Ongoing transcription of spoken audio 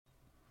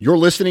You're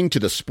listening to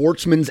the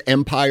Sportsman's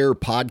Empire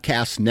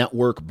Podcast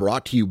Network,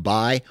 brought to you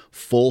by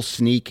Full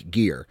Sneak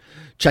Gear.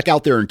 Check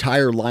out their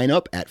entire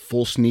lineup at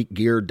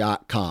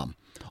fullsneakgear.com.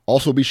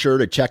 Also be sure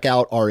to check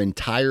out our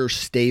entire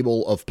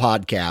stable of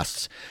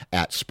podcasts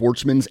at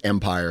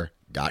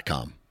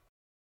sportsmansempire.com.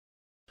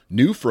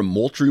 New from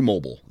Moultrie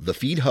Mobile, the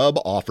Feed Hub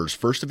offers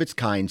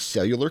first-of-its-kind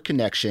cellular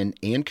connection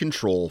and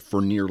control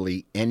for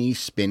nearly any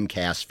spin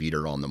cast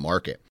feeder on the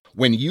market.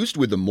 When used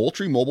with the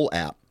Moultrie Mobile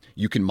app,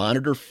 you can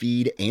monitor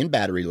feed and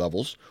battery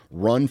levels,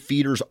 run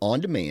feeders on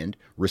demand,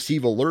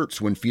 receive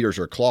alerts when feeders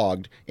are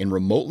clogged, and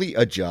remotely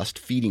adjust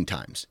feeding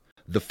times.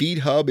 The Feed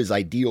Hub is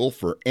ideal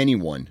for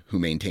anyone who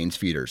maintains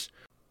feeders.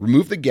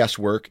 Remove the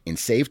guesswork and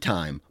save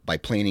time by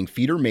planning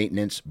feeder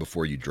maintenance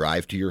before you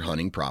drive to your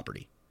hunting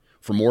property.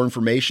 For more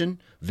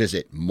information,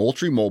 visit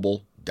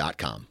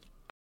MoultrieMobile.com.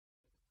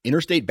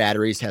 Interstate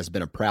Batteries has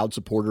been a proud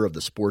supporter of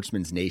the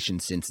Sportsman's Nation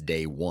since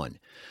day one.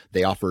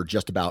 They offer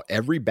just about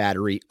every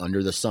battery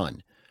under the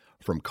sun,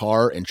 from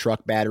car and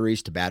truck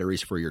batteries to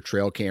batteries for your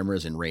trail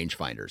cameras and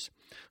rangefinders.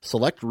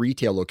 Select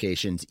retail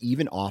locations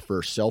even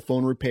offer cell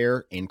phone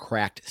repair and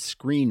cracked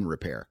screen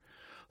repair.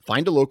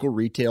 Find a local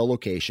retail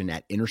location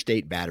at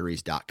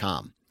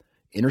interstatebatteries.com.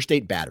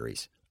 Interstate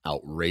Batteries,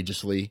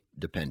 outrageously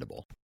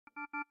dependable.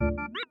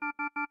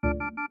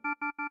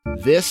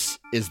 This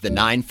is the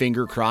Nine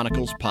Finger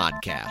Chronicles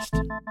podcast,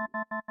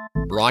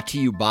 brought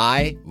to you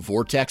by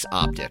Vortex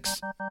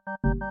Optics.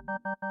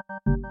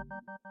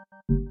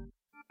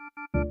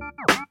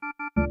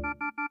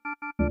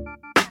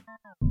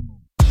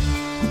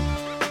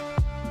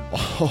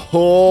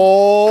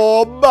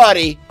 Oh,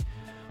 buddy,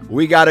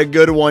 we got a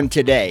good one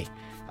today.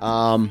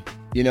 I've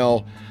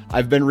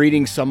been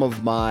reading some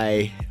of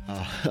my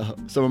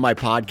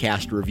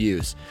podcast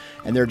reviews,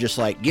 and they're just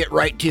like, get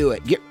right to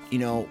it. We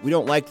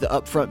don't like the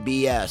upfront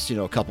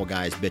BS. A couple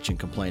guys bitch and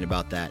complain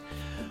about that.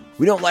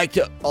 We don't like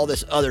all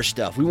this other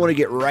stuff. We want to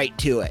get right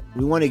to it.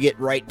 We want to get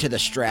right to the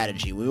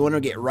strategy. We want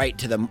to get right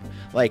to the,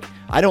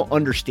 I don't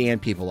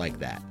understand people like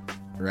that,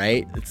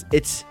 right?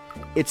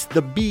 It's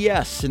the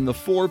BS and the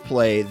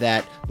foreplay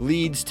that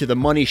leads to the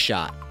money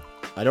shot.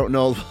 I don't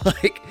know,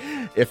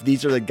 if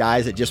these are the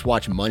guys that just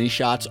watch money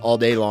shots all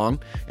day long.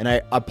 And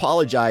I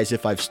apologize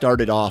if I've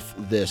started off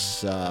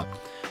this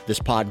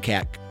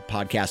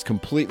podcast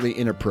completely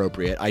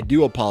inappropriate. I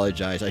do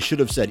apologize. I should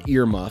have said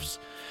earmuffs.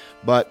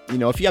 But,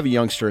 if you have a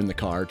youngster in the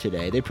car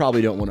today, they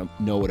probably don't want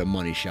to know what a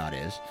money shot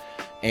is.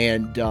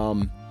 And,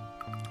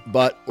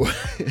 but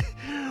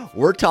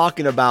we're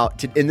talking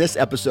about, in this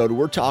episode,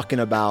 we're talking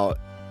about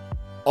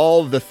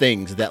all the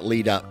things that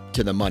lead up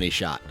to the money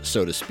shot,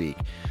 so to speak.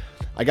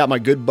 I got my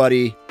good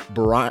buddy,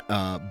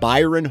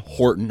 Byron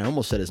Horton. I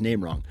almost said his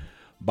name wrong.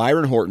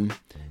 Byron Horton.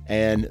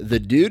 And the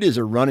dude is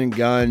a run and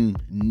gun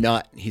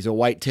nut. He's a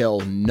whitetail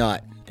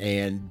nut.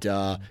 And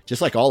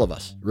just like all of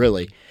us,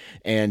 really.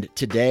 And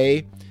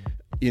today,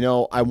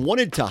 I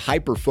wanted to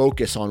hyper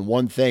focus on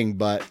one thing,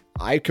 but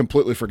I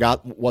completely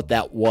forgot what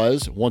that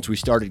was once we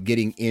started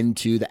getting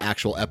into the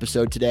actual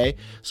episode today.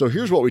 So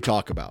here's what we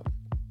talk about.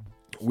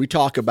 We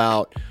talk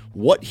about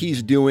what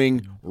he's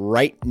doing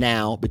right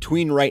now,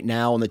 between right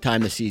now and the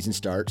time the season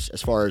starts,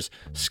 as far as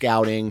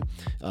scouting,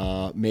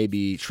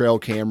 maybe trail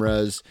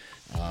cameras,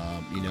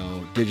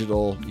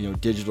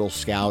 digital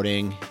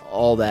scouting,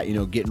 all that,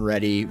 getting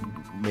ready,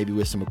 maybe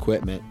with some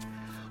equipment.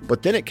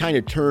 But then it kind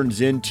of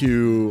turns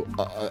into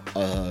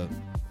a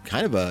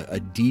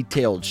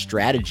detailed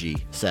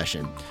strategy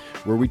session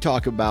where we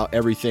talk about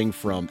everything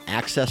from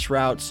access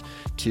routes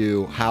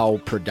to how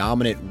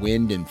predominant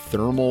wind and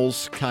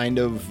thermals kind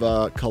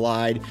of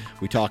collide.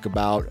 We talk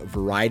about a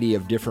variety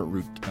of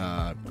different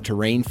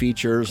terrain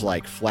features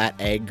like flat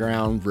ag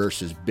ground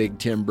versus big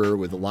timber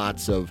with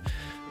lots of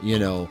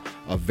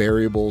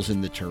variables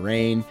in the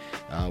terrain.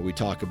 We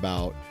talk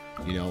about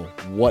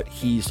what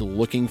he's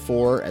looking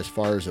for as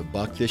far as a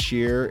buck this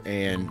year.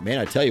 And man,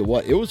 I tell you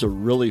what, it was a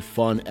really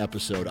fun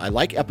episode. I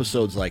like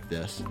episodes like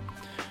this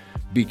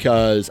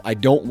because I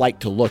don't like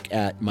to look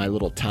at my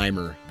little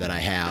timer that I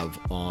have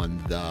on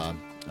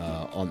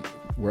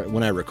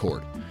when I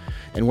record.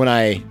 And when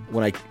I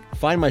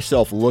find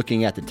myself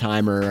looking at the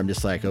timer, I'm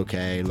just like,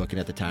 okay, looking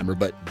at the timer.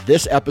 But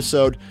this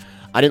episode,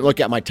 I didn't look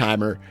at my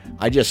timer.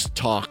 I just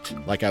talked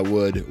like I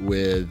would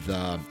with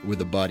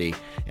a buddy.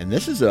 And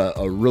this is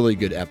a really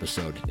good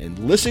episode. And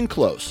listen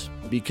close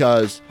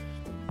because,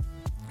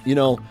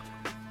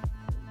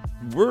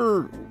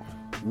 we're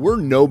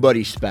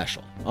nobody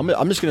special. I'm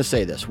just going to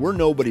say this. We're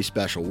nobody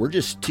special. We're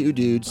just two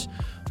dudes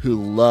who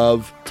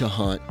love to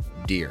hunt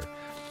deer.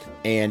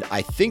 And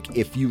I think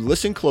if you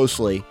listen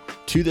closely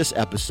to this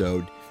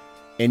episode,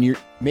 and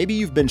maybe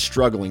you've been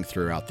struggling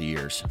throughout the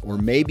years, or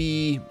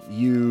maybe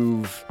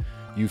you've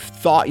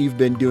thought you've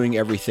been doing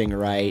everything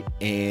right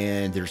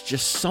and there's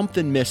just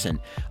something missing,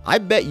 I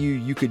bet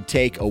you could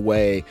take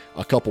away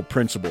a couple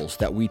principles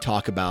that we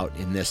talk about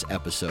in this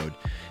episode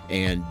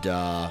and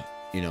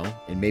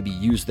maybe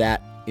use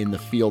that in the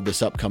field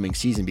this upcoming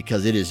season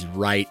because it is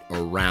right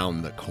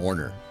around the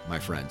corner, my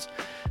friends.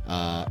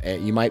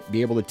 You might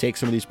be able to take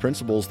some of these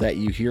principles that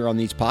you hear on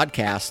these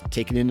podcasts,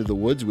 take it into the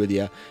woods with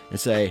you and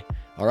say,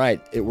 all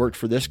right, it worked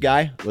for this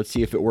guy. Let's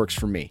see if it works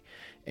for me.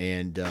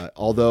 And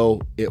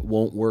although it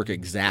won't work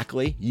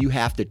exactly, you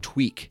have to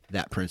tweak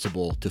that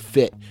principle to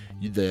fit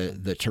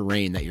the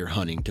terrain that you're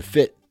hunting, to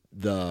fit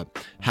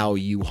how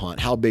you hunt,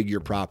 how big your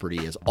property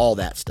is, all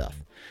that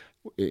stuff.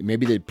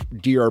 Maybe the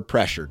deer are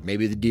pressured,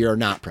 maybe the deer are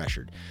not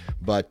pressured,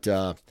 but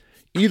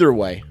either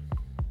way,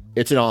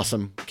 it's an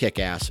awesome,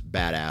 kick-ass,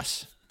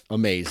 badass,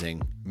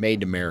 amazing,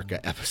 made in America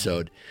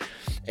episode.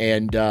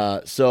 And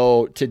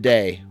so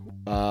today,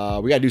 we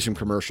got to do some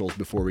commercials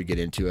before we get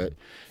into it,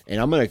 and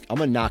I'm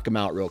gonna knock them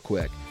out real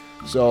quick.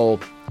 So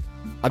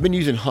I've been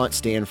using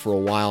HuntStand for a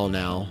while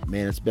now,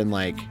 man. It's been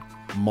like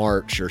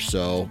March or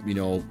so,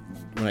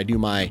 when I do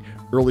my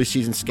early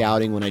season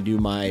scouting, when I do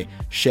my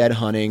shed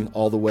hunting,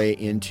 all the way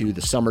into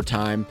the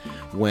summertime,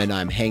 when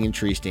I'm hanging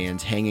tree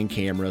stands, hanging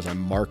cameras,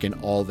 I'm marking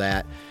all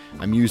that.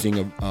 I'm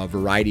using a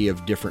variety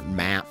of different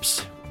maps,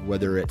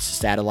 whether it's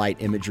satellite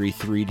imagery,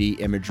 3D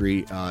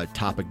imagery,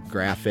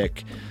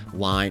 topographic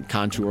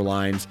contour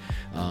lines,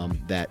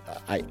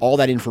 all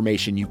that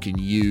information you can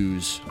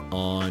use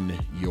on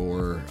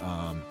your,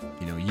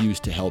 use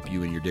to help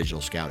you in your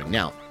digital scouting.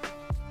 Now,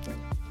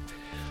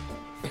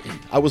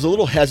 I was a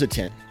little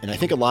hesitant, and I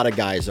think a lot of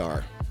guys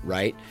are,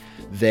 right?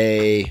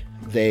 They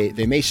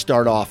may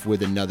start off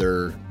with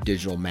another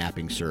digital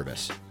mapping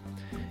service,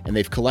 and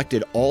they've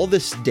collected all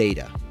this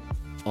data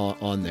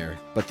on there,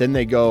 but then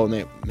they go and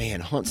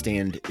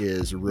HuntStand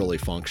is really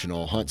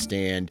functional.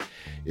 HuntStand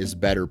is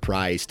better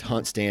priced.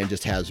 HuntStand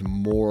just has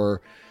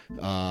more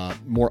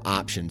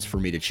options for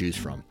me to choose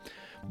from.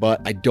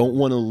 But I don't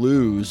want to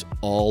lose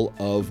all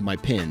of my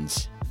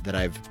pins that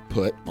I've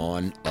put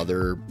on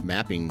other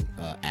mapping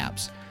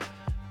apps.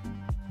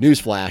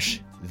 Newsflash,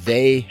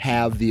 they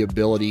have the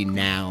ability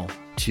now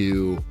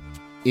to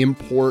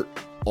import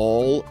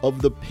all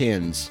of the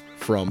pins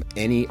from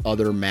any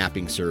other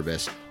mapping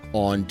service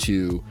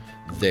onto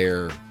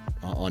their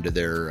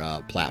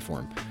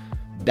platform.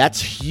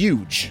 That's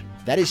huge.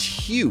 That is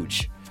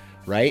huge,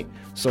 right?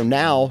 So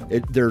now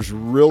there's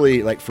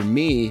really, like, for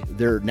me,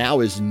 there now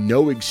is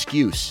no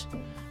excuse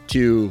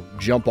to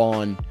jump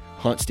on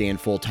HuntStand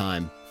full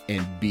time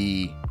and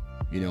be,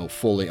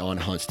 fully on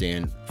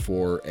HuntStand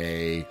for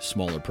a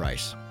smaller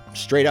price.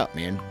 Straight up,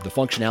 man. The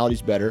functionality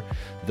is better,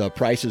 the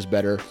price is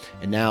better,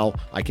 and now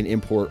I can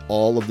import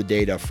all of the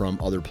data from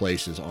other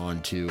places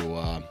onto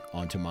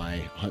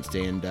my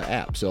HuntStand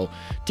app. So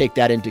take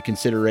that into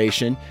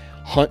consideration.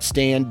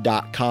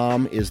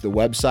 HuntStand.com is the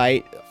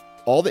website.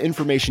 All the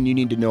information you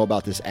need to know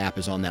about this app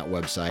is on that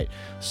website.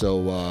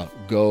 So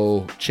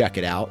go check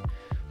it out.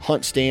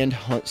 HuntStand,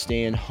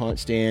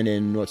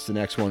 and what's the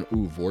next one?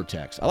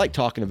 Vortex. I like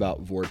talking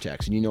about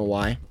Vortex, and you know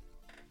why?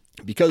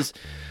 Because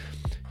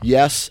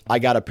yes, I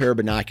got a pair of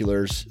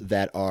binoculars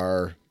that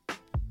are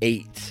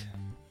 8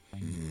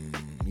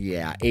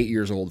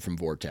 years old from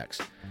Vortex.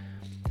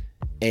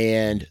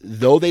 And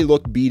though they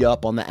look beat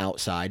up on the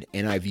outside,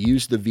 and I've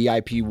used the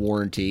VIP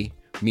warranty,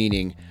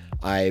 meaning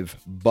I've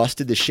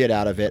busted the shit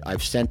out of it,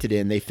 I've sent it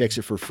in, they fix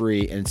it for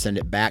free and send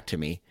it back to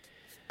me.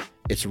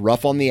 It's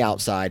rough on the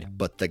outside,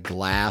 but the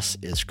glass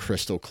is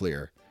crystal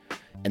clear.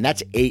 And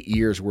that's 8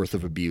 years worth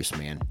of abuse,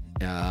 man.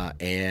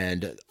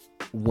 And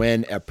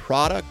when a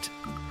product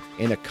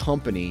and a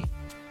company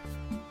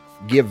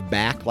give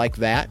back like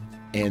that,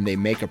 and they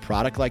make a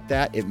product like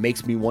that, it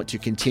makes me want to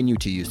continue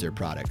to use their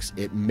products.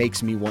 It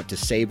makes me want to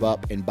save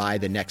up and buy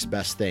the next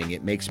best thing.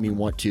 It makes me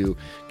want to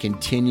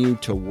continue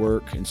to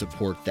work and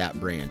support that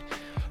brand.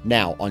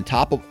 Now, on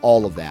top of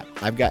all of that,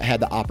 I've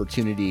had the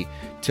opportunity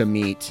to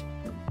meet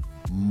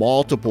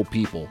multiple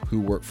people who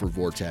work for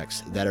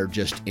Vortex that are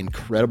just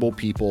incredible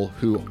people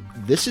who,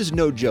 this is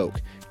no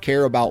joke,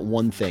 care about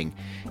one thing,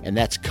 and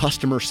that's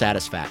customer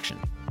satisfaction.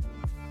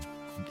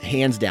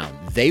 Hands down,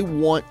 they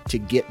want to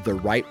get the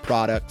right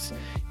products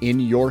in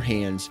your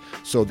hands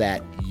so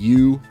that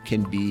you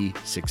can be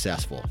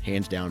successful.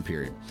 Hands down,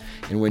 period.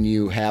 And when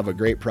you have a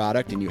great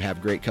product and you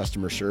have great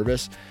customer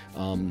service,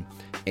 and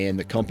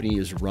the company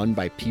is run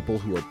by people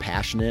who are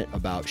passionate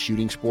about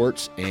shooting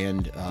sports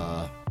and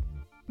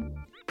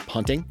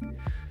hunting,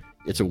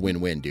 it's a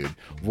win-win, dude.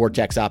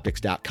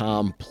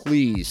 VortexOptics.com.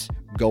 Please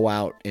go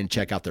out and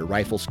check out their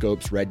rifle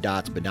scopes, red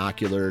dots,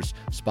 binoculars,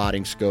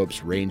 spotting scopes,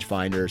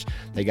 rangefinders.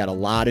 They got a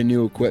lot of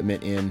new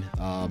equipment in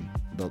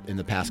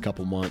the past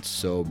couple months,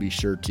 so be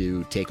sure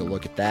to take a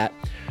look at that.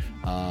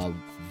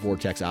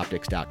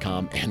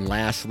 VortexOptics.com. And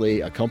lastly,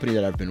 a company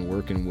that I've been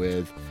working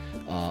with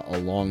a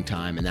long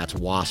time, and that's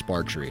Wasp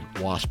Archery,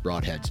 Wasp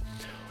Broadheads.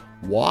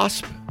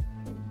 Wasp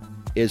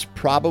is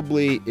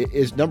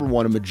number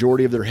one, a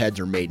majority of their heads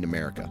are made in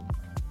America.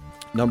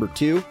 Number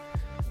two,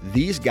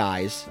 these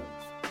guys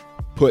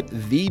put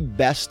the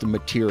best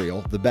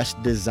material, the best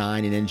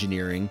design and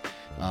engineering,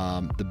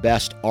 the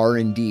best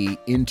R&D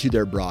into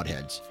their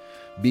broadheads.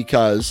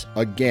 Because,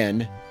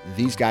 again,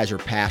 these guys are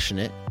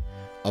passionate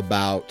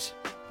about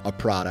a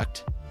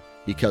product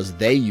because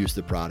they use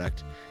the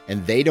product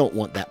and they don't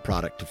want that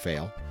product to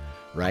fail.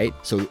 right?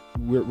 So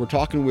we're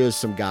talking with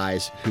some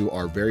guys who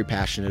are very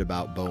passionate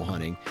about bow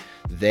hunting.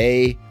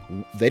 They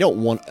don't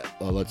want,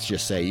 let's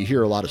just say, you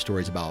hear a lot of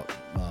stories about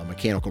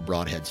mechanical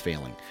broadheads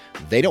failing.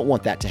 They don't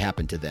want that to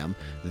happen to them.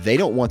 They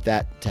don't want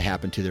that to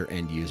happen to their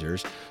end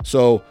users.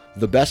 So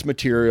the best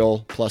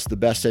material plus the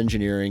best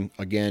engineering,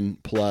 again,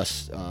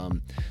 plus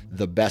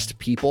the best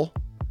people,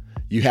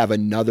 you have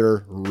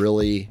another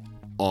really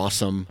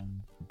awesome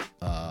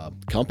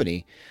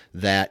company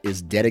that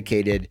is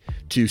dedicated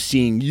to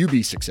seeing you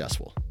be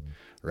successful,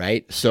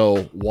 right?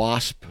 So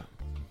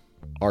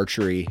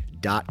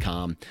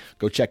wasparchery.com.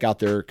 Go check out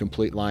their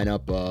complete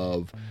lineup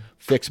of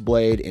fixed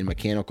blade and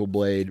mechanical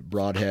blade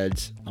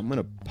broadheads. I'm going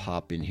to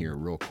pop in here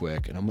real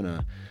quick and I'm going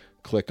to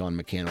click on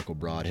mechanical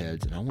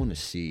broadheads and I want to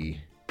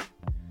see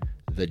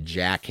the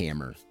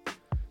jackhammer.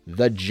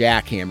 The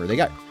jackhammer.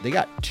 They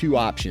got two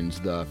options,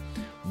 the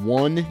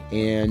 1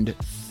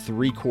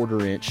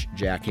 3/4 inch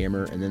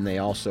jackhammer, and then they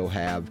also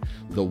have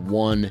the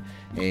 1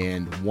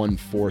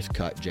 1/4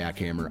 cut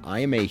jackhammer. I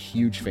am a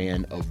huge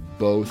fan of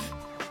both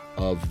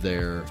of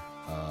their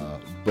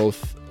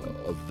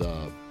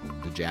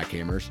the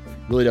jackhammers.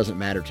 Really doesn't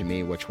matter to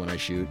me which one I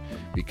shoot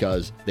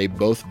because they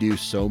both do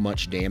so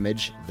much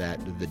damage that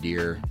the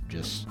deer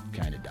just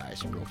kind of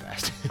dies real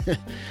fast.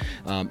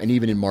 And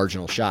even in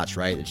marginal shots,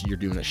 right? You're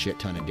doing a shit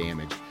ton of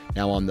damage.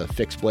 Now on the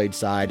fixed blade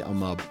side,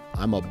 I'm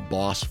a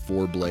Boss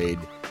 4-blade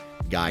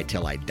guy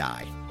till I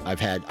die.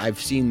 I've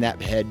seen that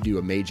head do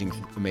amazing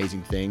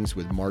things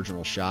with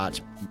marginal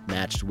shots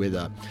matched with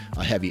a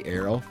heavy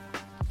arrow.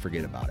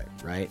 Forget about it,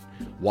 right?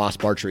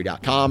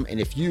 wasparchery.com.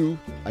 And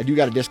I do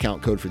got a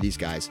discount code for these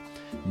guys.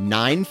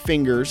 9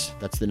 fingers,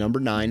 that's the number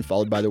 9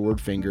 followed by the word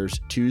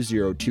fingers,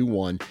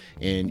 2021,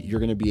 and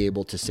you're going to be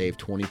able to save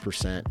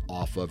 20%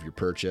 off of your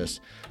purchase.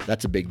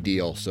 That's a big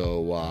deal.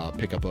 So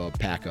pick up a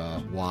pack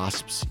of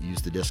wasps,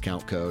 use the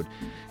discount code,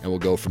 and we'll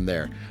go from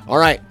there. All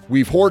right,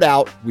 we've hoard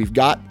out. We've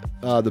got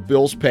the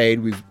bills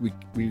paid. We're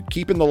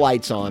keeping the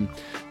lights on.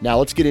 Now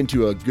let's get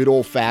into a good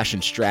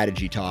old-fashioned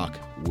strategy talk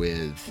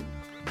with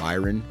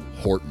Byron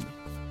Horton.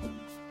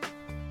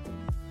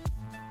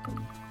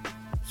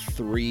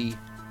 3,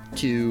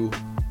 2,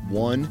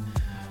 1.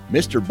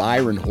 Mr.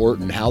 Byron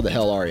Horton, how the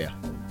hell are you?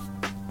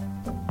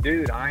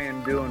 Dude, I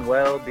am doing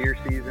well. Deer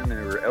season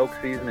or elk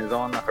season is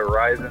on the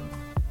horizon.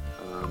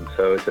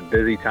 So it's a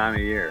busy time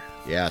of year.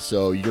 Yeah,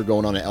 so you're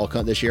going on an elk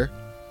hunt this year?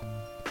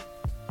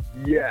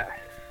 Yes.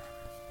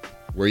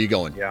 Where are you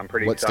going? Yeah, I'm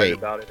pretty What excited state?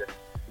 about it.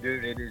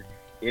 Dude,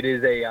 it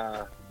is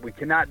a, we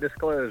cannot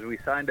disclose. We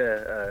signed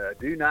a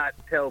do not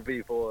tell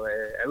people,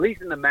 at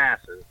least in the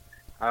masses.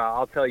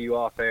 I'll tell you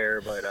off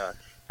air, but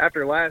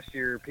after last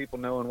year, people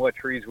knowing what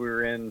trees we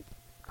were in,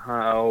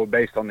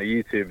 based on the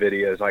YouTube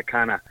videos, I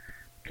kind of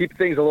keep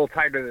things a little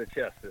tighter to the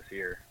chest this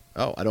year.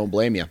 Oh, I don't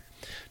blame you.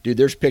 Dude,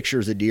 there's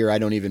pictures of deer I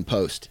don't even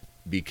post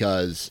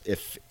because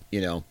if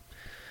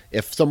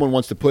someone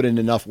wants to put in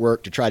enough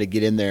work to try to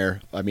get in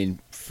there, I mean,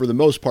 for the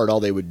most part, all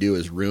they would do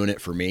is ruin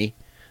it for me.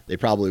 They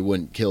probably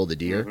wouldn't kill the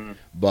deer,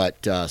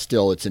 but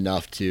still it's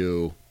enough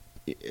to,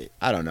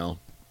 I don't know,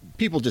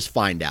 people just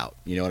find out,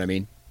 you know what I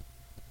mean?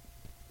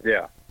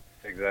 Yeah,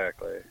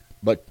 exactly.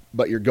 But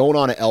you're going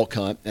on an elk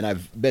hunt, and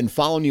I've been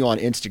following you on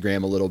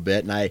Instagram a little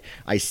bit, and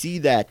I see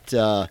that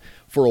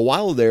for a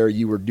while there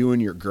you were doing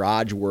your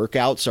garage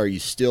workouts. Are you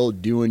still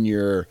doing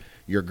your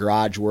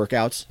garage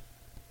workouts?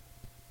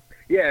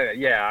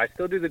 Yeah, I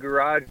still do the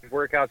garage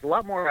workouts. A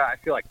lot more, I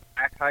feel like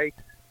pack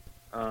hikes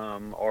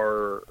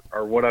are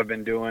what I've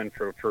been doing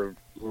for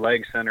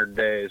leg-centered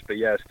days. But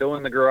yeah, still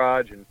in the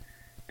garage,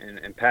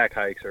 and pack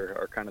hikes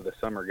are kind of the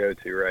summer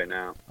go-to right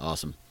now.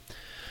 Awesome.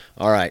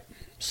 All right,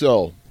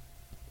 so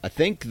I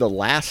think the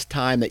last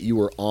time that you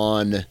were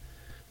on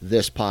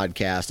this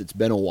podcast, it's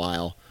been a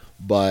while,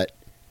 but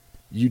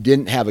you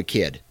didn't have a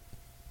kid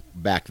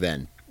back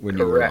then when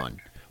you were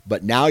on.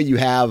 But now you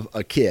have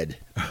a kid,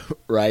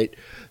 right?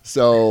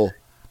 So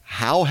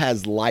how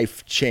has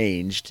life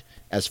changed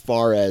as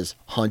far as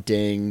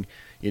hunting,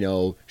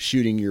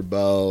 shooting your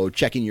bow,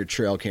 checking your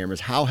trail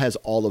cameras? How has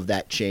all of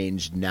that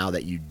changed now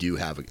that you do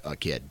have a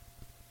kid?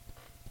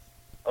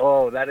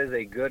 Oh, that is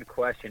a good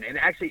question. And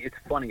actually, it's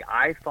funny.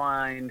 I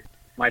find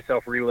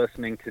myself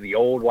re-listening to the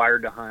old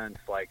Wired to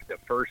Hunts, like the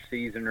first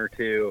season or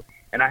two,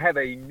 and I have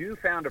a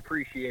newfound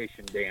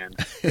appreciation, Dan,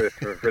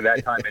 for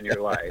that time in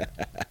your life.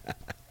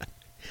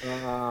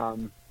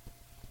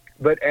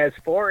 But as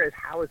far as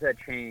how has that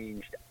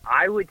changed,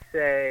 I would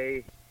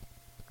say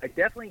I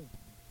definitely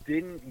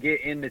didn't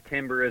get into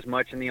timber as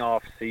much in the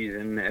off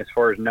season as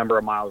far as number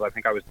of miles. I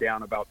think I was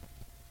down about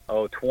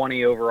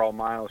 20 overall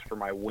miles for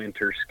my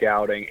winter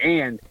scouting.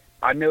 And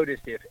I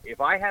noticed if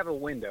I have a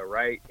window,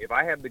 right, if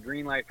I have the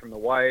green light from the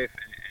wife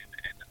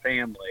and the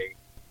family,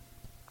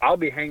 I'll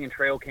be hanging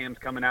trail cams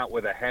coming out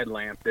with a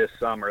headlamp this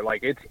summer.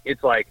 Like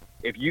it's like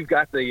if you've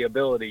got the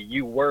ability,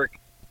 you work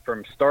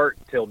from start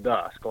till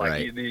dusk. Like,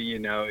 right.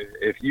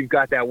 If you've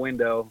got that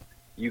window,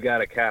 you got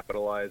to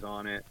capitalize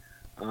on it.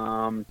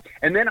 And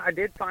then I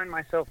did find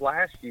myself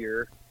last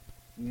year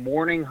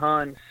morning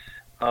hunts,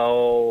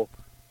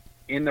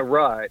 in the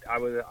rut, I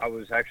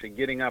was actually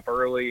getting up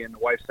early, and the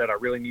wife said, "I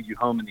really need you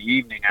home in the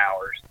evening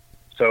hours."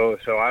 So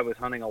I was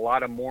hunting a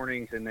lot of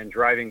mornings and then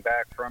driving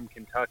back from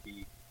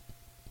Kentucky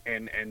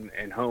and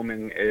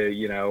home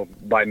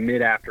by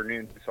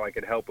mid-afternoon, so I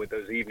could help with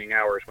those evening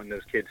hours when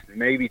those kids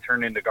maybe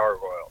turn into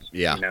gargoyles.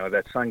 Yeah.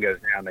 That sun goes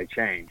down, they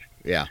change.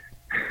 Yeah.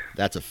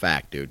 That's a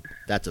fact, dude.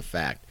 That's a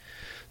fact.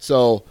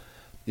 So,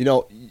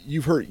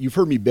 you've heard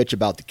me bitch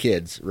about the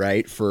kids,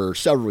 right, for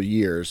several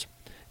years,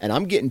 and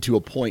I'm getting to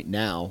a point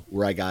now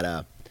where I'm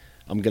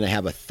going to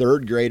have a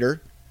third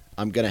grader,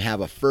 I'm going to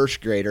have a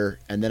first grader,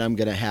 and then I'm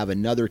going to have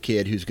another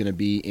kid who's going to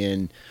be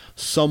in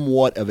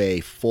somewhat of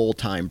a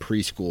full-time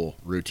preschool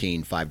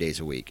routine 5 days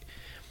a week.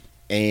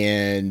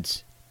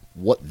 And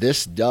what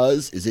this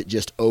does is it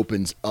just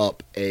opens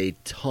up a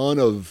ton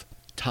of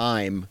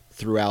time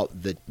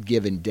throughout the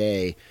given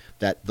day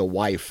that the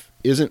wife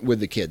isn't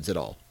with the kids at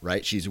all,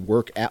 right? She's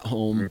at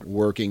home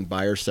working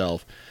by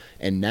herself.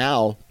 And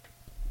now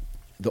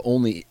the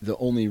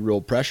only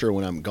real pressure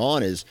when I'm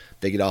gone is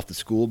they get off the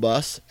school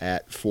bus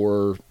at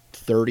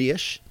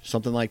 4:30ish,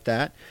 something like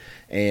that.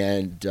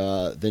 And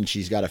then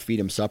she's got to feed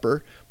him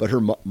supper. But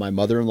my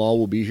mother-in-law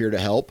will be here to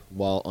help,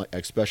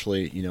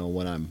 especially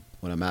when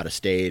I'm out of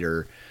state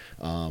or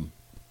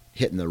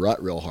hitting the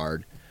rut real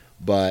hard.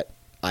 But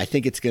I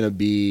think it's going to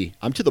be.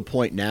 I'm to the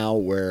point now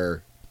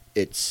where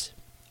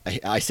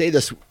I say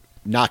this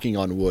knocking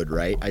on wood,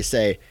 right? I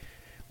say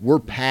we're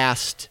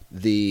past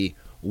the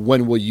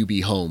 "when will you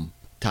be home"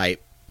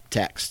 type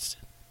texts,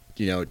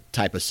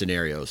 type of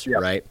scenarios,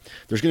 Yep. right?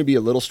 There's going to be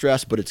a little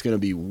stress, but it's going to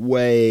be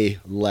way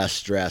less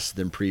stress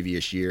than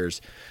previous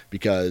years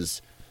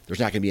because there's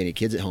not going to be any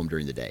kids at home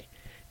during the day.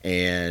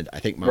 And I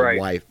think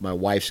my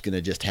wife's going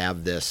to just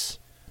have this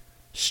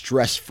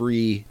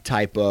stress-free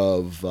type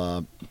of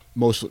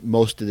most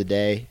of the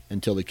day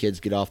until the kids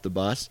get off the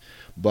bus.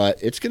 But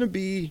it's going to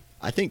be,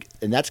 I think,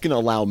 and that's going to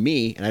allow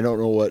me, and I don't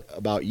know what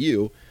about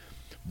you,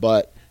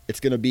 but it's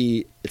going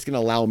to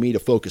allow me to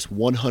focus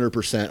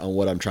 100% on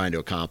what I'm trying to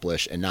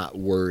accomplish and not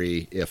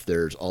worry if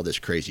there's all this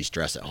crazy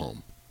stress at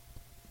home.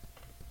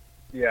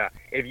 Yeah.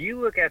 If you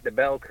look at the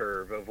bell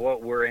curve of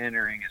what we're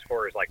entering as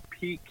far as like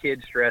peak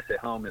kid stress at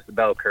home is the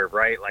bell curve,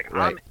 right? Like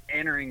Right. I'm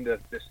entering the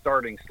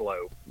starting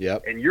slope.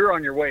 Yep. And you're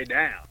on your way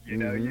down,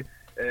 Mhm.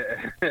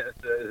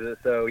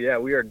 So yeah,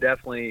 we are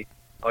definitely,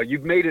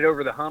 you've made it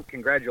over the hump.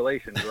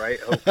 Congratulations, right?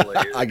 Hopefully.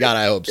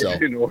 I hope so.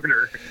 In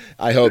order.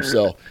 I hope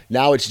so.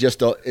 Now it's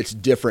just it's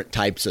different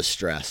types of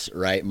stress,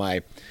 right?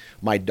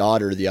 My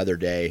daughter the other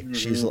day,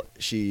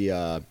 she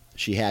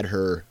had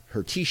her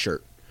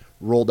t-shirt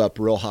rolled up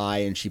real high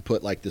and she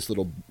put like this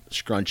little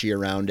scrunchie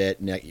around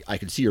it and I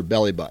could see her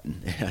belly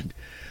button. And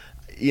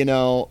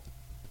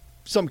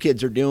some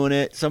kids are doing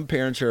it, some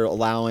parents are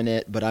allowing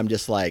it, but I'm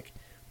just like,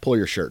 pull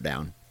your shirt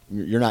down.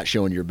 You're not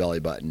showing your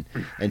belly button.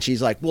 And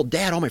she's like, well,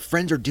 Dad, all my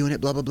friends are doing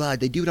it, blah, blah, blah.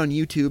 They do it on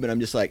YouTube. And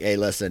I'm just like, hey,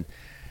 listen,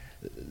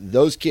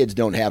 those kids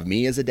don't have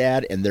me as a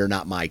dad and they're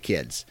not my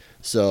kids.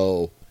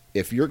 So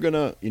if you're going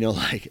to,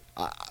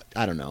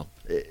 I don't know,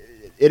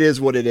 it is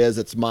what it is.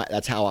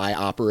 That's how I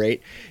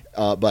operate.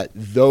 But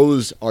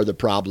those are the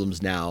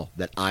problems now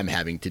that I'm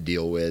having to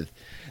deal with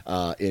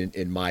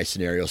in my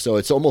scenario. So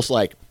it's almost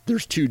like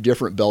there's two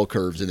different bell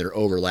curves and they're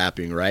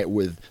overlapping, right?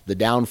 With the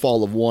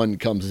downfall of one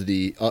comes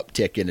the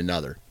uptick in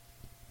another.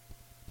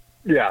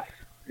 Yes.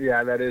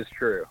 Yeah, that is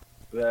true.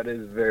 That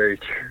is very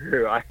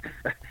true.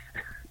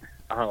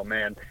 Oh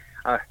man.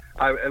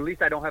 At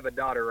least I don't have a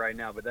daughter right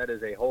now, but that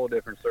is a whole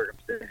different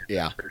circumstance.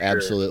 Yeah, for sure.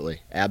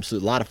 absolutely.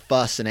 Absolutely. A lot of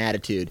fuss and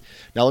attitude.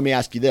 Now let me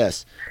ask you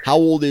this. How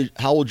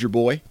old's your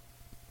boy?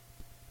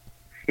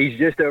 He's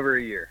just over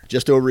a year.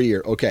 Just over a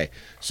year. Okay.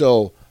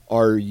 So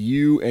are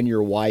you and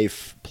your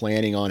wife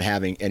planning on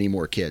having any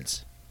more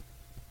kids?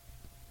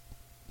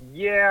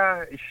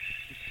 Yeah,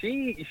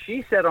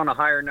 she set on a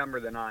higher number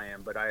than I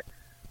am, but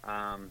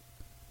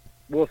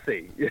we'll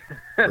see.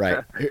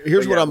 Right.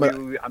 Here's what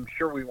I'm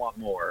sure we want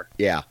more.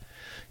 Yeah.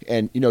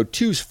 And,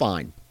 2's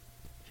fine.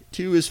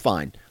 2 is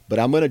fine. But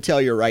I'm going to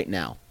tell you right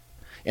now.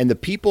 And the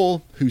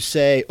people who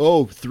say,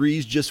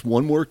 3's just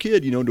one more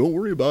kid, don't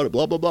worry about it,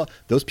 blah, blah, blah.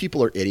 Those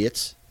people are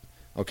idiots.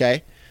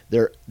 Okay?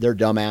 They're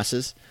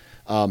dumbasses.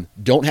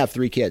 Don't have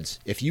 3 kids.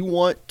 If you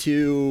want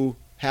to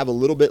have a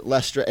little bit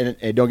less stress,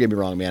 and don't get me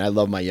wrong, man, I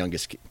love my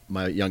youngest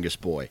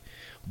boy.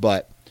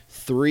 But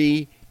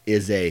 3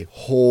 is a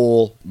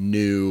whole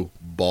new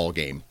ball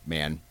game,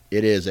 man.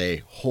 It is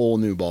a whole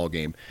new ball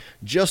game.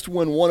 Just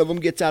when one of them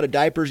gets out of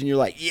diapers and you're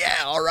like,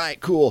 yeah, all right,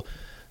 cool.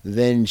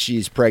 Then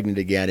she's pregnant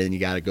again and you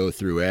got to go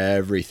through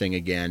everything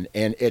again.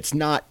 And it's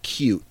not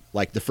cute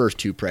like the first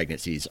 2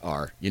 pregnancies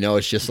are.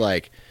 It's just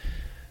like,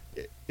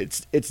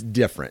 it's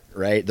different,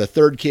 right? The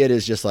third kid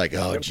is just like,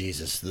 oh,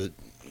 Jesus,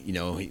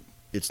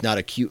 it's not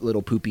a cute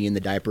little poopy in the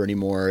diaper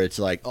anymore. It's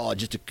like,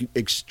 just an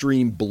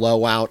extreme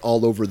blowout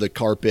all over the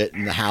carpet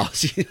in the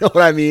house. You know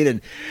what I mean?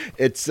 And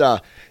it's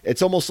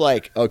almost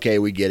like, okay,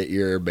 we get it.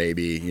 You're a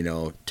baby,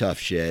 tough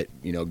shit,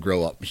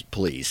 grow up,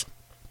 please.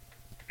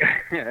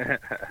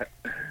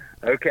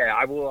 Okay.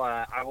 I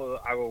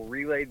will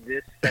relay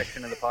this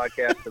section of the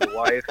podcast to the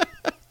wife.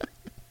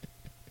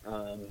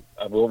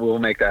 We'll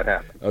make that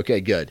happen.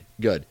 Okay, good.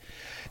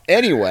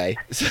 Anyway,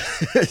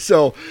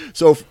 so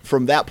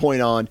from that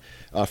point on,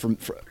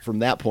 from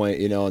that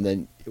point, and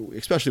then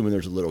especially when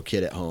there's a little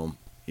kid at home,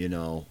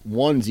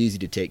 one's easy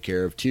to take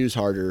care of, two's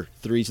harder,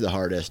 three's the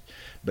hardest.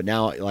 But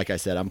now, like I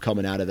said, I'm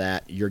coming out of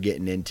that. You're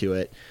getting into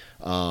it.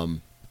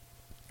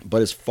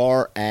 But as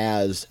far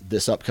as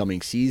this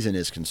upcoming season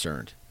is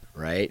concerned,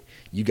 right?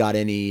 You got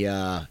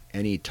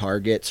any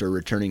targets or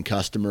returning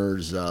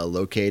customers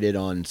located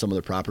on some of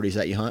the properties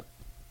that you hunt?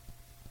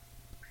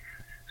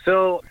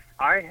 So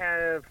I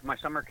have my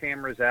summer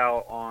cameras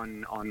out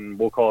on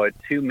we'll call it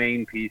 2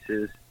 main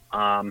pieces.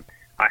 I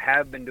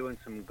have been doing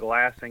some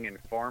glassing in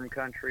farm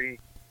country,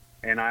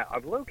 and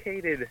I've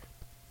located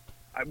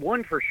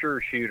one for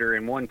sure shooter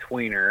and one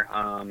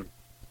tweener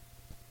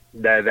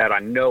that I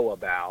know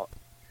about.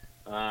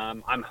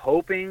 I'm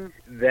hoping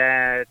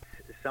that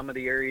some of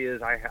the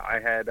areas I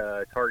had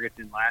targets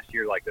in last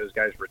year, like those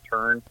guys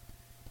return.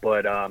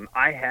 But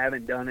I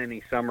haven't done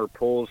any summer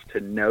pulls to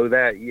know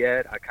that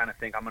yet. I kind of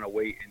think I'm going to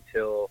wait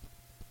until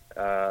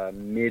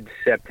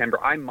mid-September.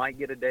 I might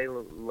get a day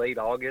late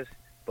August,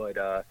 but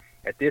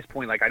at this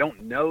point, like, I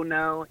don't know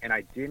now, and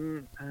I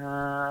didn't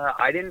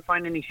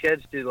find any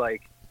sheds to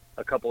like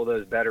a couple of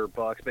those better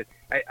bucks. But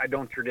I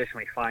don't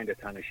traditionally find a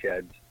ton of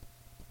sheds.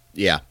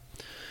 Yeah,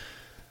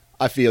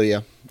 I feel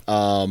you.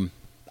 I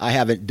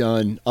haven't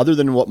done, other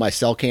than what my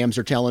cell cams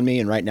are telling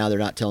me, and right now they're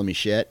not telling me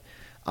shit.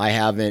 I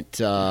haven't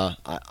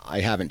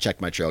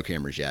checked my trail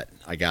cameras yet.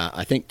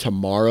 I think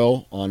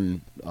tomorrow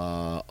on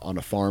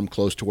a farm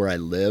close to where I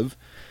live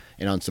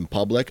and on some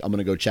public, I'm going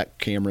to go check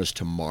cameras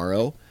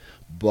tomorrow.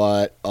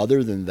 But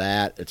other than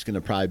that, it's going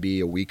to probably be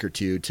a week or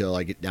two till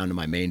I get down to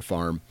my main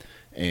farm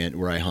and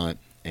where I hunt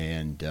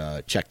and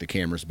check the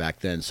cameras back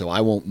then. So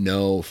I won't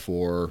know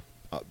for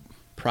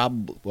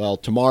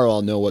tomorrow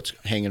I'll know what's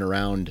hanging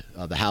around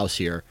the house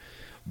here,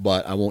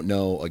 but I won't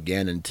know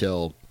again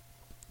until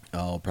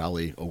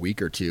probably a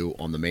week or two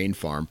on the main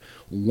farm.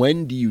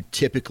 When do you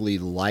typically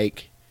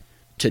like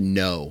to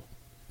know,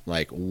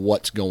 like,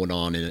 what's going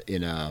on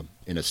in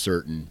a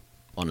certain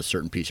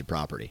piece of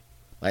property,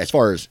 like, as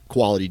far as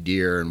quality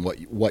deer and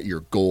what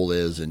your goal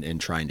is and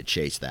trying to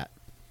chase that?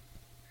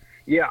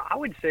 Yeah, I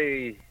would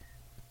say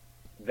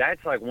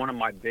that's like one of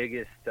my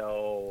biggest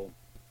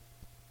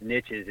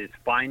niches is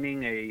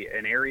finding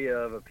an area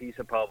of a piece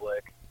of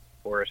public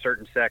or a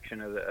certain section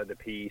of the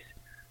piece.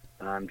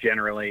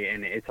 Generally,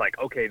 and it's like,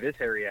 okay, this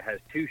area has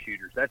 2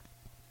 shooters. That's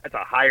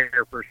a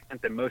higher percent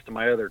than most of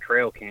my other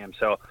trail cams.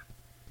 So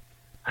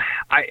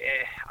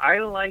I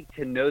like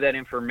to know that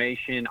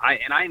information. I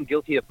am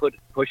guilty of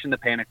pushing the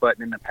panic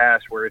button in the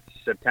past, where it's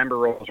September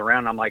rolls around.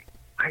 And I'm like,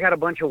 I got a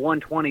bunch of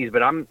 120s,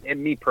 but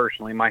me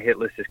personally, my hit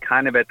list is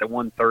kind of at the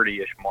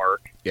 130-ish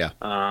mark. Yeah.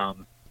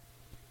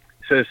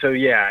 So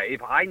yeah,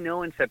 if I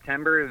know in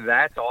September,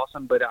 that's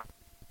awesome. But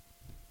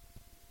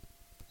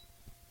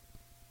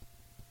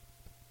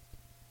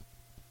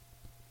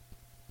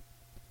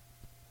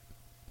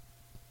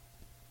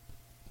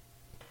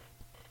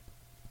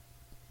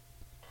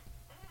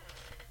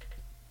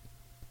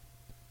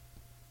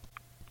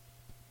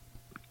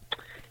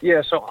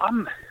yeah, so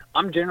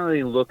I'm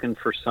generally looking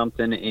for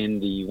something in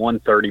the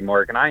 130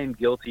 mark, and I am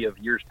guilty of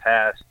years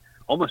past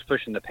almost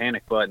pushing the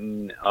panic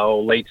button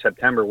late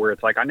September, where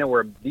it's like I know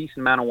where a decent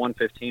amount of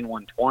 115,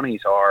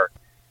 120s are,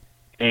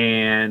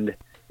 and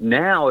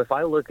now if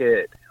I look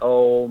at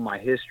my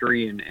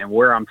history and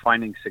where I'm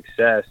finding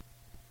success,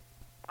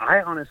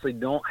 I honestly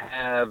don't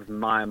have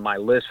my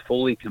list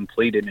fully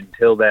completed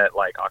until that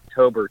like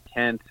October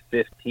 10th,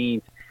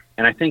 15th,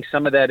 and I think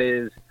some of that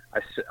is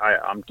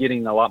I'm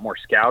getting a lot more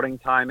scouting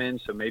time in,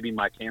 so maybe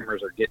my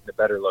cameras are getting to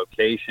better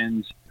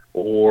locations,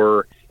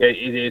 or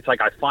it's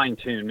like I fine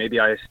tune. Maybe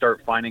I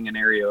start finding an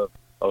area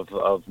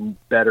of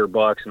better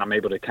bucks, and I'm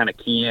able to kind of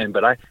key in.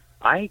 But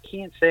I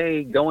can't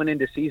say going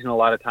into season a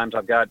lot of times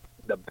I've got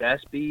the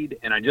best bead,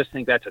 and I just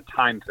think that's a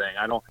time thing.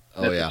 I don't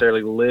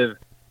necessarily live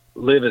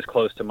as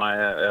close to my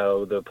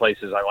the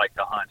places I like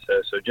to hunt.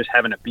 So just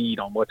having a bead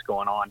on what's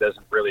going on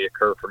doesn't really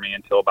occur for me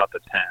until about the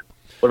 10.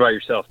 What about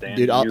yourself, Dan?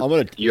 Dude,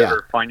 Do you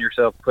ever find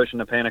yourself pushing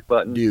the panic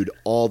button? Dude,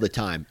 all the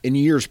time. In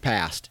years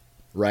past,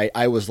 right,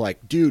 I was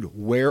like, dude,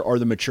 where are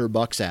the mature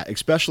bucks at?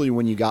 Especially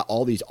when you got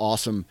all these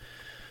awesome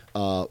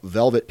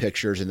velvet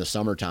pictures in the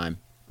summertime,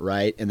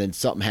 right? And then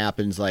something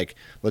happens, like,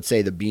 let's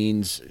say the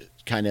beans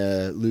kind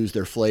of lose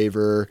their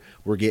flavor.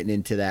 We're getting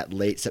into that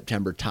late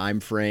September time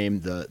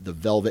frame. The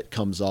velvet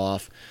comes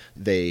off.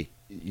 They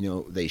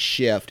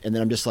shift. And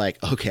then I'm just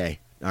like, okay,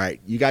 all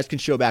right, you guys can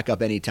show back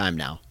up anytime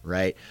now,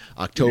 right?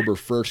 October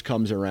 1st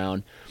comes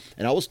around.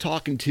 And I was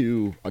talking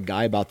to a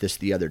guy about this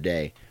the other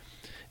day.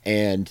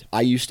 And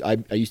I used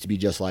to be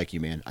just like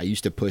you, man. I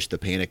used to push the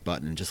panic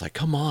button and just like,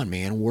 come on,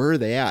 man, where are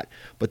they at?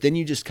 But then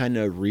you just kind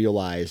of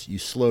realize, you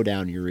slow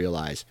down, you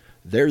realize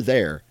they're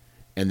there.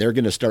 And they're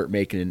going to start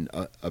making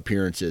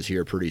appearances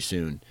here pretty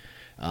soon.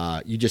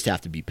 You just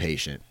have to be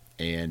patient.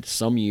 And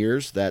some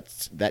years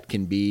that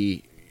can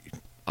be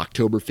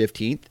October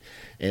 15th,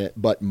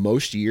 but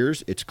most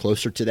years it's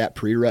closer to that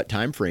pre-rut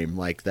time frame,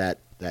 like that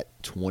that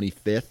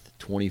 25th,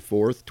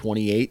 24th,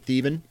 28th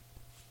even,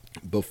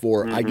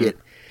 before I get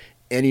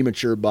any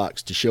mature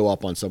bucks to show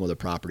up on some of the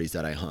properties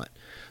that I hunt.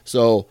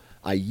 So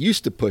I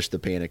used to push the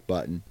panic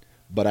button,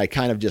 but I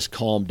kind of just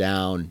calmed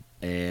down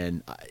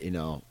and,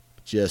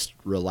 just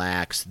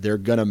relax. They're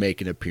going to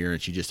make an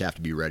appearance. You just have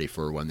to be ready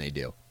for when they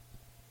do.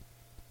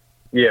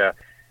 Yeah.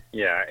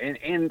 Yeah.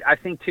 And I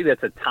think too,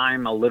 that's a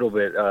time a little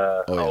bit,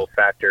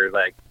 factor.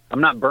 Like I'm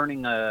not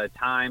burning a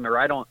time,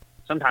 or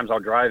sometimes I'll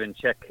drive and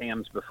check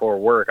cams before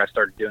work. I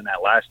started doing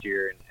that last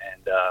year,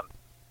 and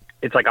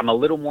it's like I'm a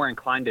little more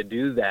inclined to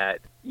do that,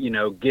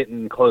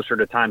 getting closer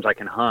to times I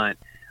can hunt.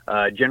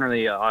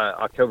 Generally,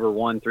 October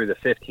 1 through the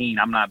 15th,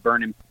 I'm not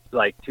burning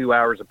like 2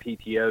 hours of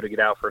PTO to get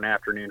out for an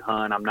afternoon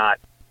hunt. I'm not,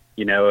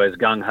 as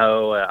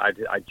gung-ho.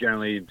 I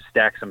generally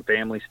stack some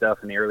family stuff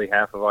in the early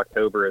half of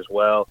October as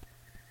well.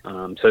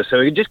 So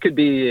it just could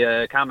be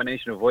a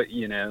combination of what,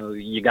 you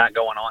got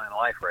going on in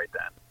life right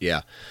then.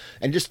 Yeah.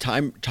 And just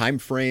time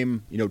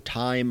frame,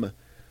 time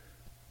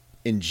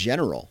in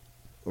general,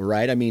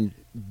 right? I mean,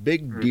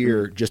 big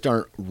deer just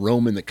aren't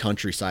roaming the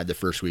countryside the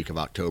first week of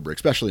October,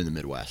 especially in the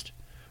Midwest,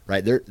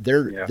 right?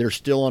 They're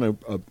still on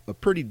a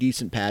pretty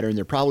decent pattern.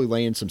 They're probably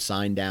laying some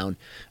sign down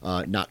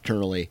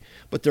nocturnally,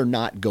 but they're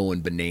not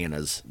going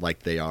bananas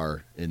like they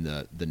are in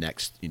the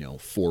next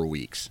 4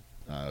 weeks.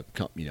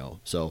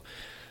 So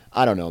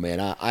I don't know, man.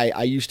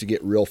 I used to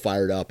get real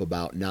fired up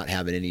about not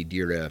having any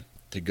deer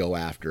to go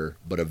after,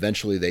 but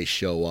eventually they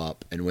show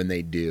up, and when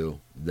they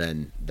do,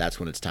 then that's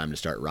when it's time to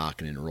start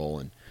rocking and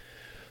rolling.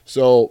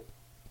 So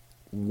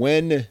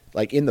when,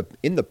 like in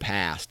the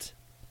past,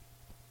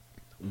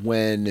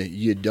 when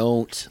you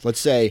don't, let's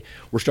say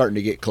we're starting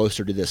to get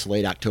closer to this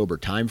late October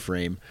time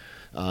frame,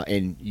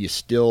 and you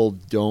still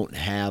don't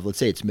have, let's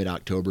say it's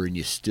mid-October, and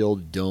you still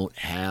don't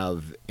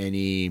have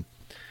any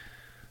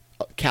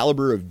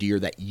caliber of deer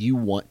that you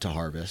want to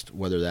harvest,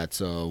 whether that's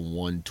a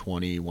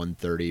 120,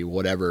 130,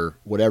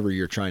 whatever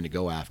you're trying to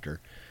go after.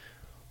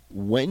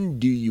 When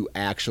do you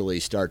actually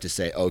start to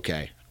say,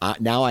 okay,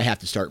 now I have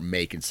to start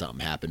making something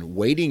happen?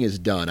 Waiting is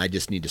done. I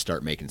just need to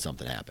start making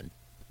something happen.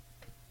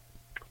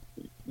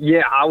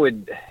 Yeah, I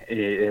would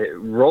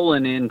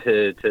rolling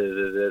into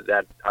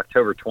that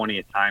October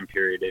 20th time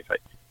period. If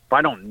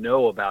I don't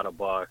know about a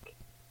buck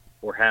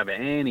or have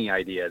any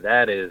idea,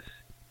 that is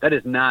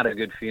not a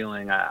good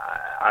feeling.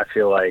 I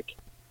feel like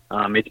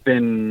it's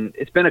been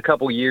a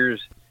couple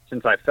years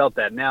since I felt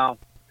that. Now,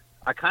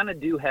 I kind of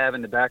do have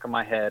in the back of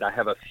my head, I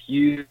have a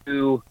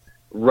few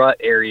rut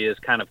areas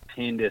kind of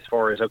pinned as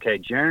far as, okay,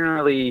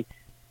 generally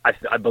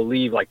I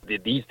believe like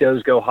these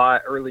does go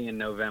hot early in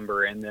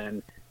November, and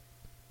then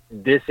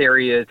this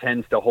area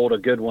tends to hold a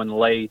good one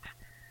late.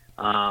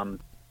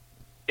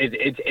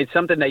 It's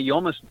something that you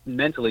almost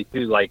mentally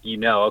do, like,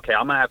 okay,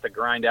 I'm gonna have to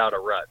grind out a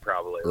rut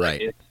probably.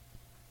 Right. Like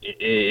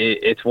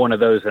it's one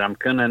of those that I'm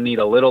gonna need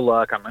a little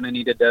luck. I'm gonna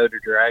need a doe to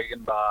drag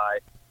him by.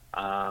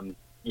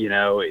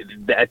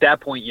 At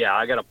that point, yeah,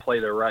 I got to play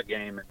the rut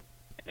game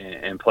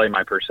and play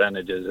my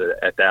percentages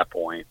at that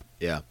point.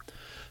 Yeah.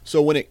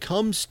 So when it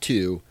comes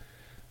to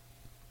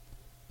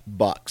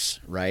bucks,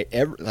 right?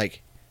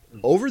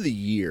 Over the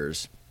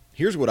years,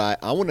 here's what I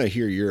want to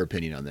hear your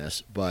opinion on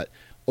this, but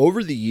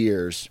over the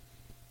years,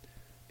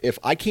 if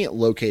I can't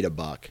locate a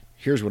buck,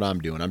 here's what I'm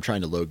doing. I'm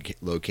trying to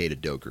locate a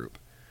doe group.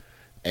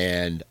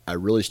 And I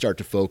really start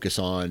to focus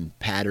on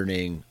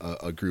patterning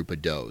a group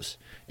of does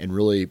and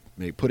really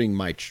putting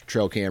my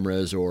trail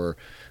cameras or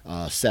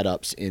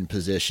setups in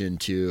position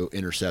to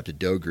intercept a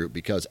doe group,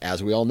 because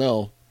as we all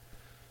know,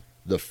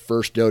 the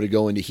first doe to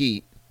go into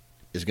heat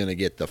is going to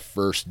get the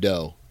first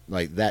doe.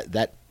 Like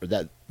that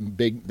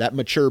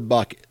mature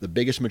buck, the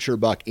biggest mature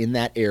buck in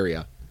that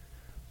area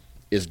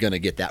is going to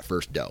get that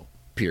first doe,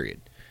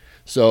 period.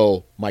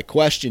 So my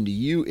question to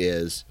you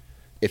is,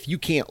 if you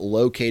can't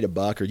locate a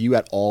buck, are you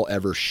at all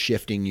ever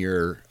shifting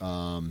your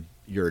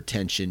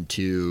attention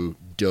to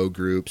doe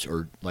groups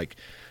or like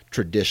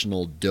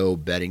traditional doe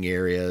bedding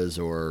areas,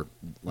 or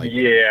like?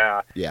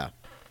 Yeah.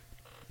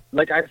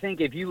 Like, I think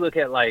if you look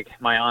at like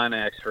my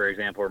Onyx, for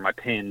example, or my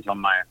pins on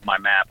my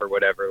map or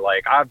whatever,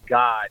 like I've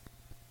got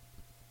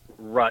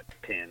rut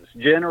pins,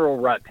 general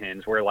rut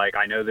pins, where like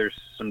I know there's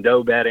some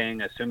doe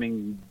bedding,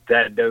 assuming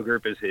that doe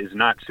group is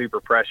not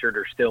super pressured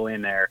or still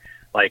in there.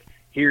 Like,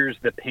 here's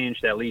the pinch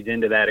that leads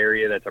into that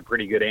area. That's a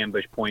pretty good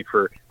ambush point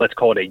for, let's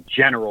call it a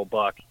general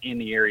buck in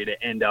the area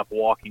to end up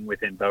walking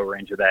within bow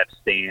range of that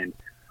stand.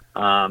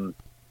 I've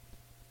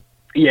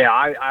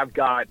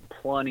got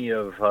plenty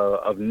of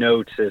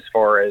notes as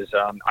far as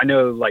I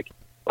know. Like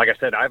I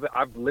said,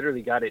 I've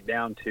literally got it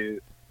down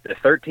to the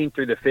 13th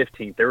through the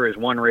 15th. There is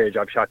one ridge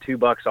I've shot 2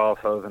 bucks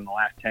off of in the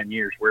last 10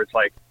 years, where it's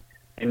like,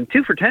 and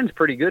 2 for 10 is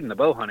pretty good in the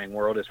bow hunting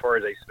world as far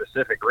as a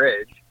specific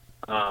ridge.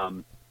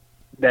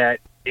 That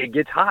it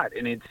gets hot,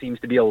 and it seems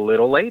to be a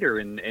little later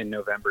in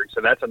November.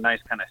 So that's a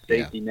nice kind of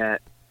safety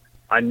net.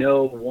 I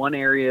know one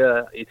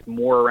area, it's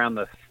more around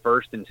the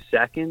 1st and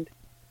 2nd.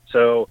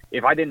 So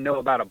if I didn't know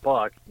about a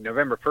buck,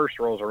 November 1st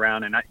rolls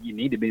around, and you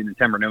need to be in the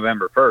timber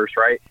November 1st,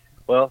 right?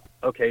 well,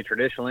 okay,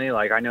 traditionally,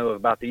 like I know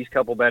about these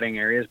couple bedding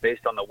areas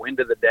based on the wind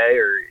of the day,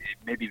 or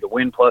maybe the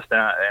wind plus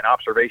an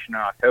observation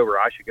in October.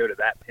 I should go to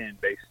that pin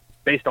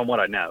based on what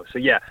I know. So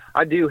yeah,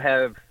 I do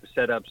have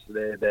setups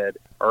that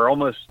are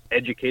almost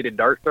educated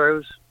dart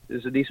throws.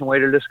 Is a decent way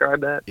to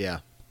describe that.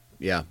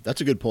 Yeah,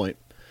 that's a good point.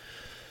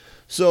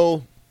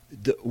 So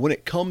when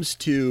it comes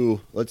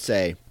to, let's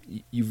say,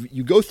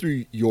 you go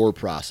through your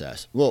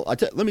process. Well,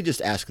 let me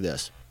just ask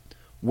this: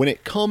 when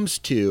it comes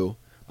to,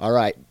 all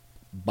right,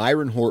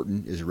 Byron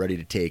Horton is ready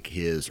to take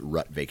his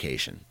rut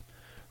vacation,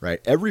 right?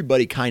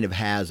 Everybody kind of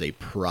has a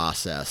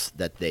process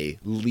that they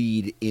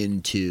lead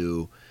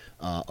into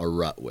a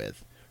rut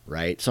with,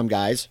 right? Some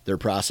guys, their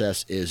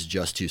process is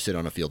just to sit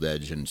on a field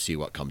edge and see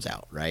what comes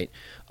out, right?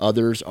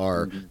 Others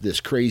are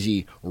this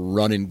crazy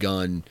run and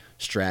gun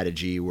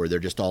strategy where they're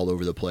just all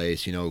over the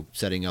place,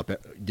 setting up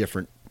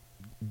different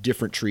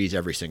trees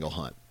every single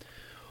hunt.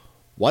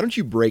 Why don't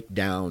you break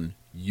down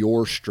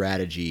your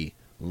strategy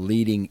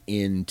leading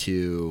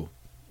into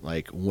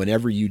like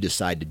whenever you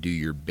decide to do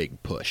your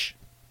big push?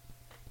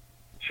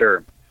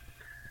 Sure.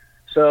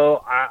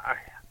 So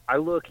I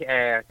look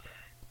at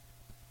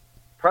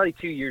probably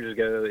 2 years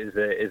ago is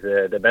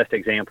the best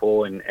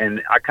example,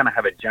 and I kind of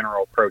have a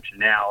general approach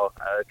now,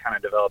 kind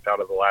of developed out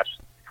of the last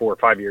 4 or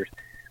 5 years.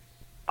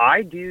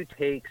 I do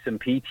take some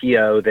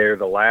PTO there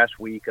the last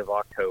week of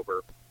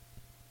October,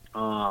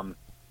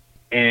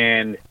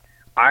 and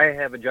I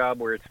have a job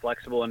where it's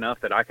flexible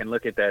enough that I can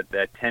look at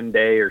that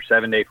 10-day or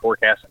 7-day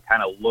forecast and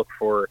kind of look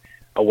for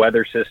a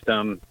weather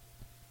system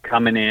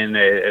coming in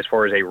as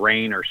far as a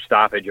rain or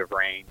stoppage of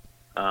rain,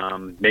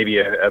 maybe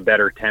a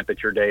better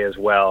temperature day as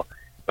well.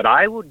 But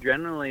I will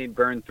generally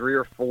burn 3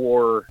 or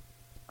 4.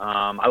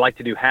 I like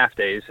to do half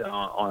days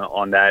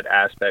on that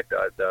aspect,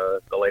 the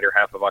later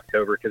half of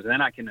October, because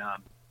then I can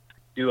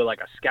do like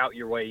a scout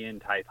your way in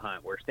type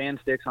hunt where stand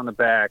sticks on the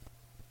back.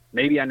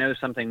 Maybe I know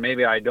something,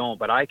 maybe I don't,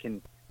 but I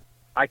can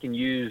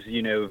use,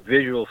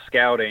 visual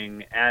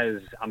scouting as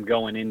I'm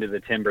going into the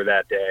timber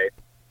that day,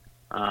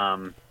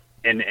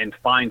 and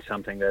find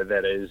something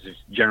that is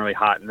generally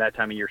hot. And that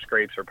time of year,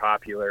 scrapes are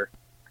popular.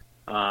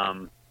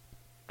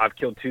 I've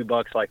killed 2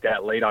 bucks like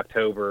that late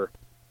October,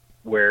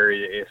 where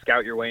you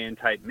scout your way in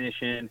type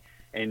mission,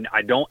 and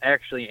I don't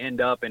actually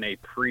end up in a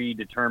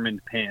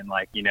predetermined pin.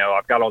 Like,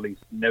 I've got all these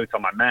notes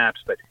on my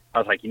maps, but I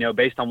was like,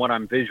 based on what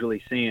I'm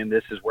visually seeing,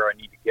 this is where I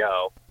need to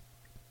go.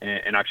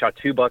 And I've shot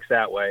 2 bucks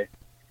that way.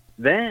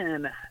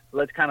 Then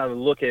let's kind of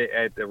look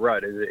at the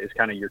rut is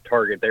kind of your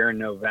target there in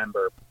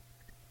November.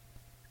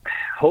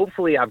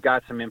 Hopefully I've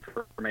got some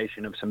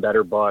information of some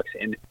better bucks.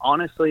 And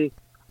honestly,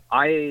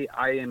 I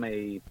am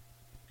a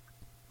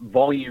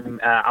volume.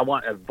 I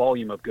want a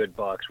volume of good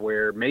bucks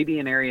where maybe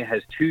an area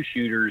has 2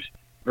 shooters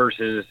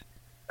versus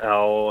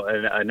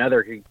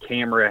another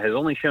camera has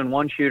only shown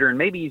 1 shooter, and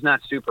maybe he's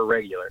not super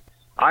regular.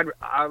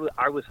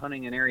 I was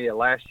hunting an area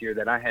last year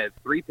that I had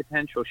 3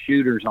 potential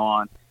shooters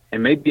on,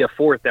 and maybe a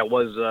 4th that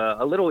was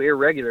a little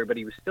irregular, but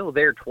he was still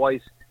there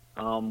twice.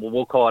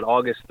 We'll call it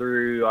August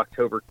through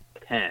October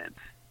 10th.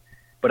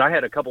 But I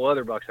had a couple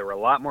other bucks that were a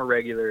lot more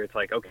regular. It's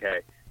like,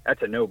 okay,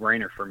 that's a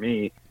no-brainer for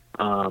me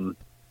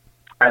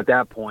at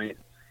that point.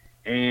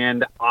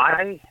 And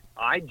I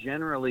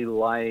generally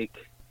like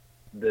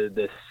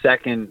the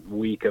second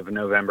week of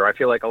November. I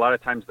feel like a lot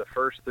of times the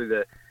 1st through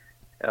the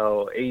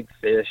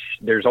 8th-ish,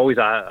 there's always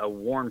a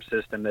warm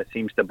system that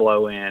seems to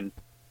blow in.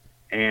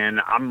 And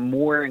I'm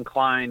more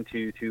inclined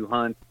to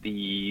hunt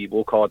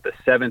we'll call it the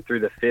 7th through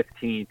the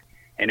 15th.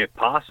 And if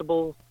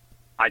possible,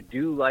 I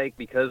do like,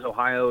 because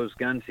Ohio's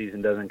gun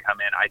season doesn't come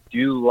in, I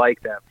do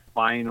like that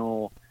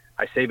final,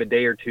 I save a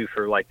day or 2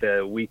 for like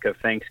the week of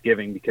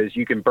Thanksgiving, because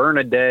you can burn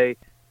a day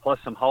plus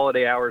some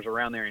holiday hours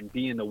around there and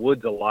be in the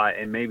woods a lot.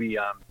 And maybe,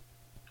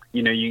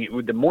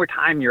 the more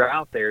time you're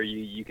out there,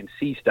 you can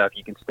see stuff,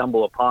 you can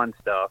stumble upon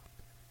stuff.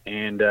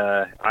 And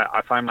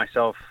I find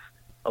myself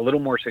a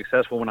little more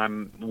successful when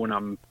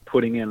I'm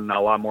putting in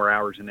a lot more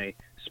hours in a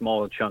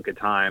small chunk of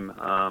time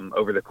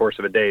over the course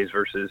of a day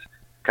versus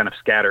kind of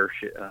scatter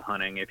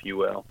hunting, if you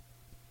will.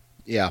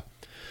 Yeah.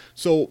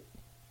 So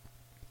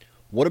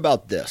what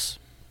about this?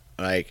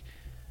 Like,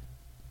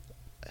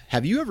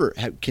 have you ever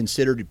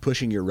considered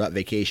pushing your rut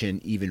vacation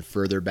even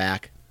further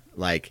back?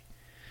 Like,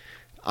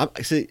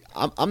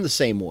 I'm the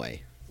same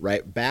way,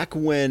 right? Back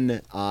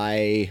when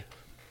I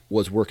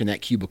was working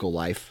that cubicle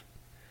life,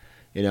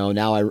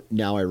 now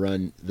I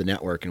run the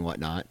network and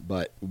whatnot.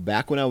 But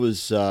back when I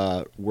was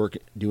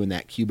doing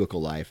that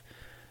cubicle life,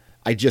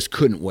 I just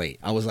couldn't wait.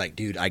 I was like,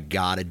 dude, I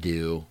gotta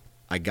do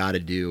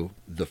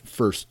the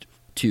first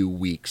 2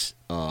 weeks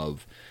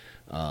of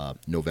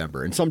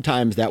November. And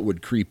sometimes that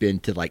would creep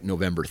into like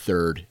November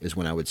 3rd is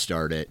when I would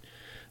start it.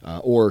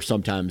 Or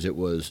sometimes it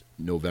was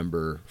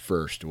November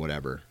 1st,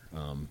 whatever.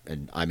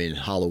 And I'm in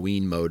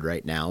Halloween mode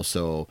right now.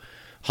 So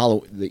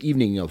the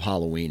evening of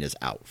Halloween is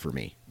out for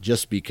me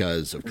just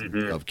because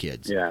of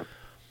kids. Yeah.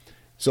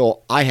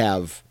 So I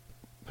have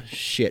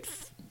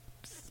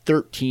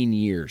 13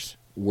 years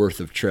worth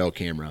of trail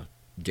camera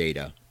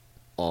data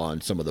on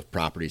some of the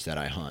properties that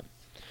I hunt.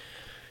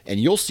 And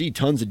you'll see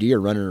tons of deer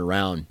running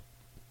around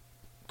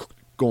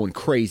going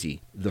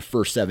crazy the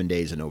first 7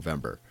 days of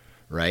November,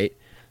 right?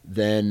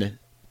 Then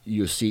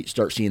you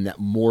start seeing that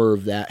more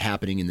of that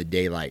happening in the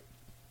daylight.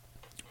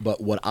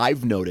 But what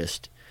I've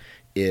noticed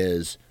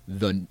is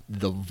the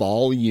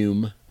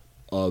volume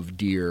of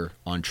deer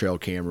on trail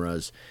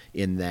cameras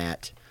in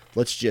that,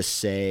 let's just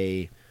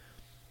say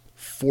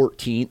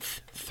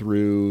 14th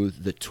through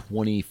the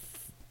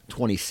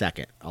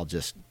 22nd.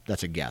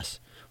 That's a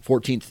guess.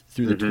 14th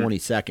through the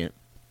 22nd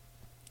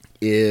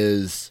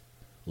is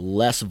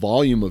less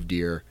volume of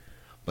deer,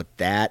 but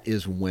that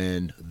is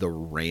when the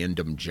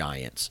random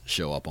giants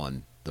show up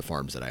on the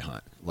farms that I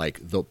hunt. Like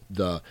the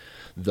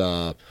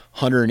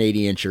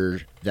 180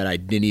 incher that I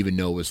didn't even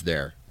know was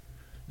there.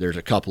 There's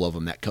a couple of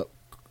them that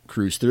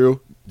cruise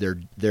through. They're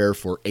there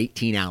for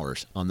 18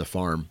 hours on the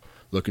farm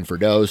looking for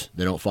does.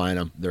 They don't find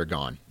them. They're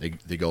gone. They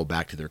go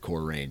back to their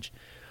core range.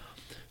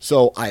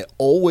 So I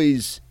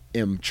always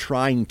am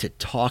trying to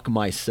talk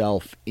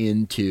myself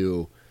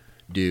into,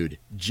 dude,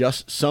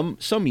 just some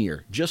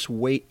year, just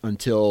wait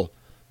until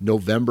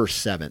November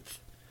 7th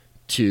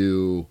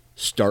to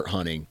start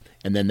hunting.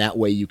 And then that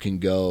way you can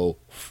go,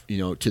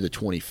 to the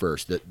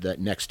 21st. That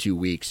next 2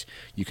 weeks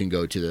you can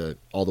go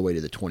all the way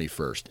to the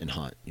 21st and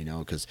hunt.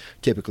 Because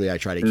typically I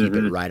try to keep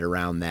it right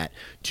around that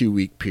 2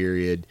 week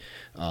period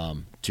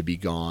to be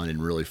gone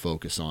and really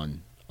focus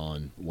on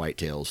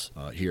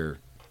whitetails here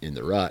in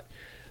the rut.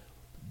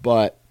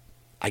 But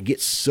I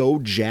get so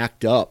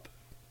jacked up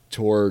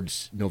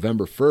towards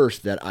November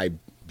 1st that I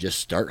just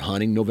start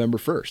hunting November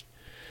 1st.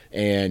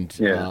 And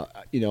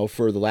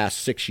for the last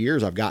 6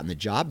 years I've gotten the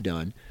job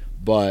done.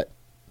 But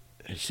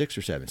 6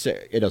 or 7,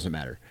 it doesn't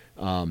matter.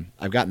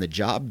 I've gotten the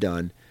job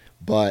done,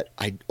 but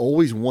I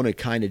always want to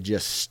kind of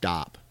just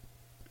stop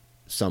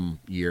some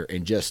year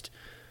and just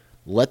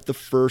let the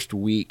first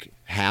week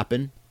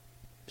happen,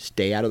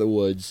 stay out of the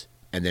woods,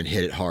 and then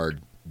hit it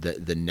hard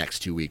the next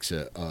 2 weeks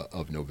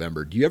of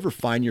November. Do you ever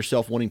find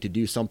yourself wanting to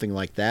do something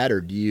like that, or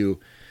do you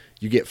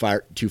get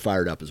too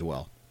fired up as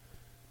well?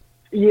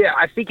 Yeah,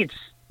 I think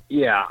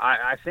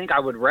I think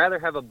I would rather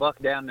have a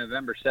buck down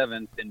November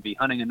 7th and be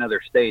hunting another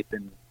state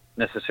than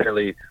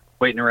necessarily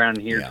waiting around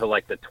here till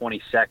like the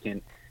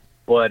 22nd.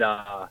 But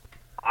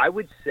I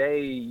would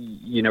say,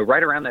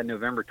 right around that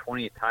November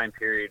 20th time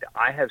period,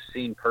 I have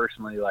seen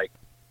personally, like,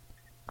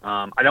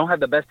 I don't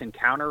have the best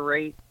encounter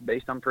rate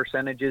based on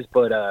percentages,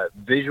 but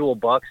visual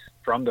bucks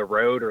from the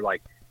road are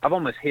like, I've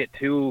almost hit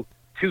two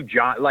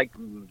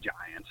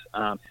giants,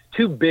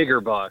 two bigger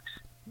bucks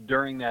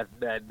during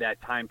that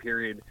time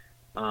period.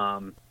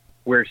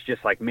 Where it's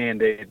just like, man,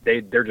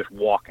 they're just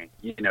walking,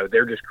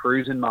 they're just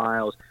cruising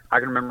miles. I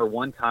can remember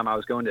one time I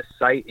was going to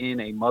sight in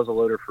a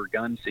muzzleloader for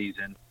gun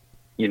season,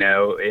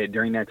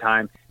 during that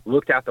time,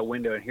 looked out the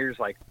window and here's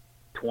like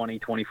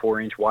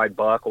 24 inch wide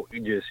buck,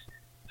 just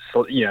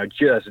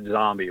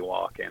zombie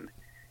walking.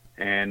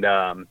 And,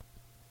 I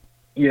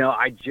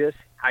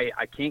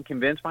can't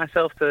convince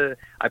myself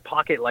I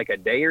pocket like a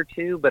day or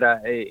two, but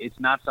it's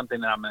not something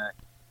that I'm going to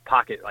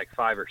pocket like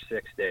 5 or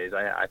 6 days.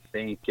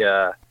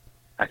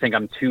 I think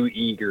I'm too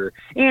eager.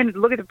 And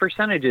look at the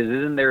percentages.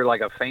 Isn't there like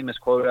a famous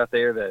quote out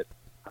there that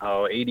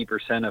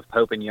 80% of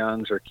Pope and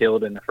Youngs are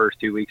killed in the first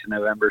 2 weeks of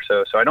November?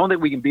 So I don't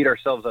think we can beat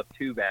ourselves up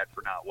too bad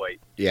for not waiting.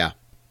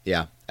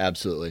 Yeah,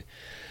 absolutely.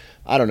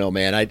 I don't know,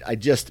 man. I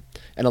just,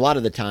 and a lot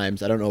of the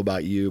times, I don't know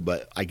about you,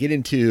 but I get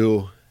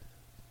into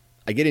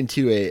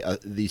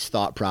these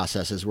thought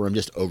processes where I'm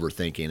just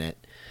overthinking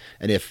it.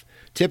 And if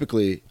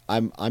typically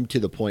I'm to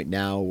the point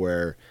now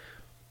where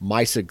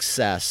my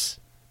success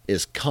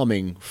is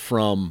coming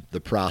from the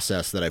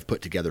process that I've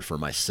put together for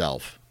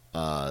myself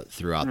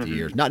throughout the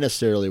years. Not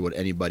necessarily what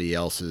anybody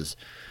else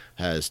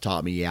has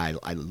taught me. Yeah,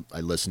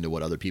 I listen to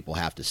what other people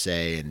have to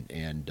say,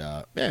 and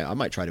I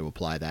might try to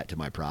apply that to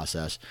my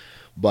process.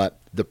 But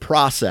the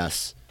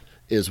process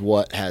is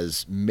what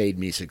has made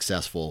me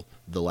successful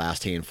the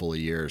last handful of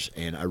years.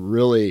 And I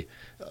really,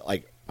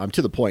 I'm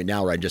to the point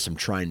now where I'm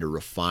trying to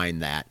refine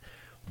that.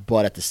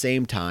 But at the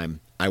same time,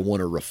 I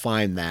want to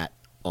refine that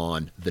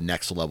on the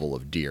next level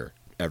of deer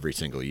every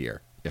single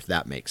year, if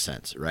that makes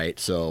sense, right?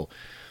 So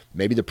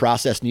maybe the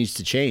process needs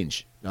to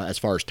change as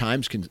far as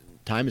time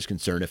is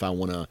concerned. If I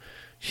want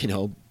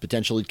to,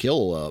 potentially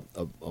kill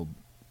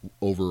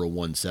over a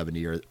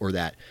 170 or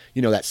that,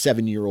 that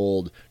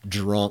 7-year-old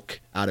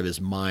drunk out of his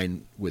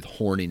mind with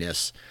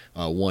horniness,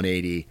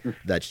 180,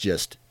 that's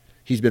just,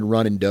 he's been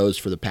running does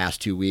for the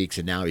past 2 weeks,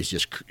 and now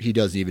he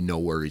doesn't even know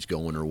where he's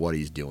going or what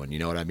he's doing. You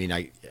know what I mean?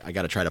 I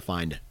got to try to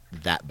find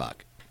that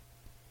buck.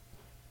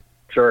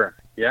 Sure.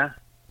 Yeah.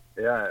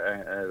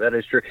 Yeah, that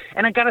is true.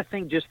 And I got to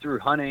think, just through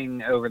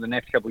hunting over the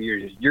next couple of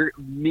years,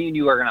 me and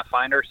you are going to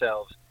find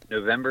ourselves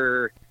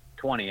November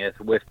 20th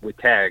with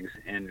tags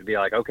and be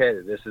like, okay,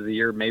 this is the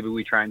year. Maybe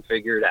we try and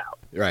figure it out.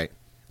 Right.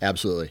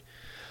 Absolutely.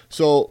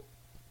 So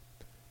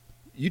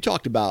you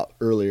talked about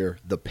earlier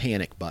the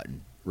panic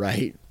button,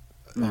 right?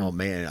 Mm-hmm. Oh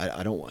man,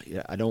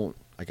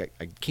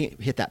 I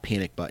can't hit that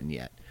panic button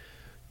yet.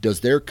 Does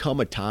there come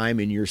a time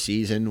in your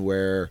season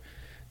where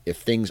if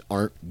things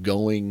aren't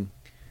going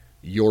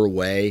your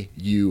way,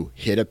 you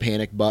hit a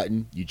panic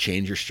button, you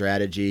change your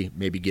strategy,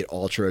 maybe get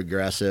ultra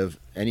aggressive?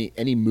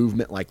 Any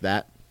movement like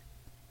that?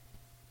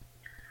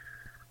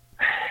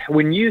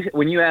 When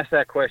you ask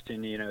that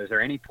question, is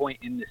there any point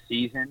in the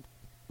season,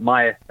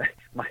 my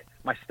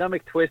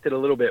stomach twisted a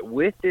little bit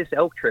with this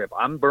elk trip.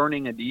 I'm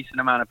burning a decent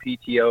amount of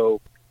PTO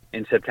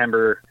in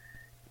September,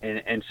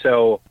 and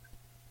so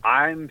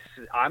I'm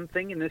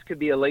thinking this could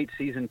be a late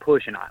season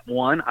push. And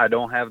I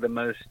don't have the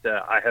most.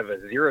 I have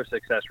a 0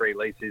 success rate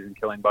late season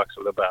killing bucks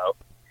with a bow,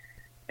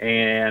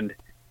 and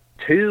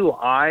 2,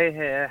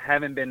 I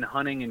haven't been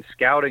hunting and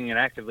scouting and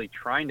actively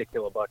trying to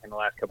kill a buck in the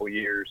last couple of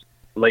years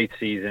late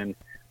season.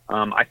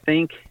 I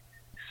think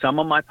some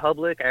of my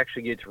public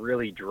actually gets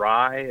really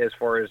dry as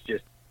far as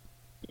just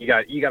you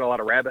got a lot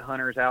of rabbit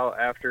hunters out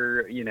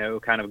after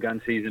kind of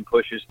gun season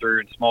pushes through,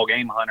 and small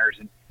game hunters,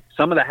 and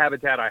some of the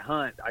habitat I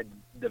hunt,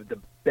 the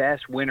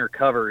best winter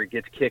cover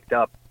gets kicked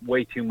up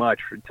way too much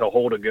to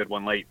hold a good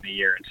one late in the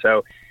year. And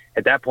so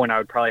at that point I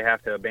would probably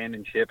have to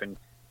abandon ship and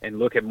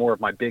look at more of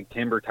my big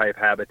timber type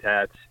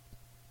habitats.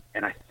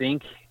 And I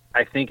think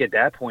at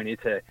that point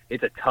it's a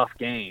tough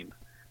game.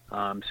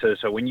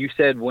 So when you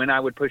said when I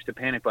would push the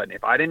panic button,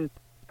 if I didn't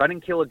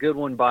kill a good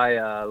one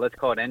by let's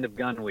call it end of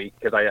gun week,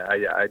 because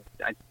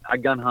I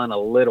gun hunt a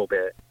little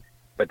bit,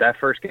 but that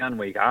first gun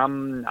week,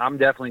 I'm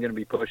definitely going to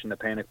be pushing the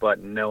panic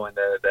button, knowing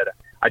that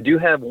I do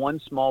have one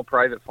small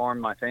private farm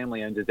my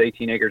family owns. It's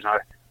 18 acres.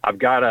 I'm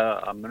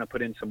going to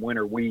put in some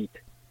winter wheat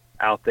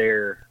out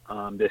there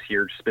this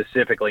year,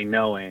 specifically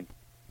knowing,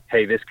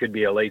 hey, this could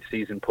be a late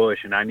season push,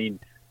 and I need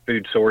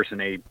food source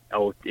in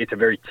it's a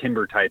very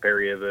timber type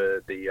area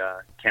of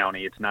the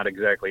county. It's not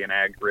exactly an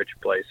ag rich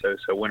place.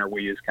 So winter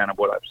wheat is kind of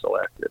what I've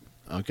selected.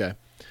 Okay.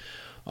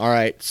 All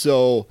right.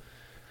 So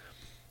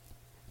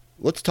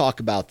let's talk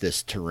about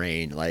this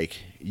terrain. Like,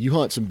 you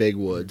hunt some big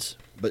woods,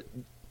 but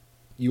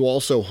you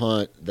also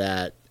hunt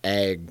that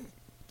ag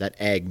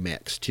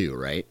mix too,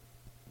 right?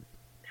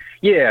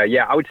 Yeah.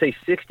 I would say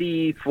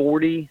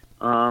 60-40,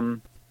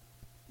 and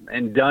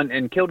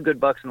killed good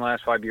bucks in the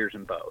last 5 years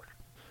in both.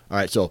 All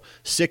right, so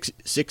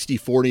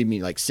 60-40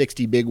 mean like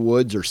 60 big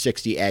woods or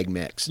 60 ag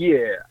mix?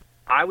 Yeah,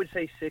 I would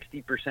say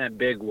 60%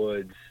 big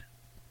woods.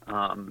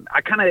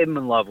 I kind of am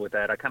in love with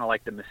that. I kind of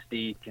like the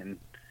mystique, and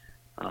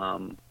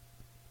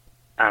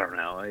I don't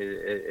know.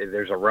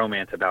 There's a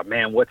romance about,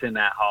 man, what's in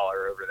that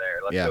holler over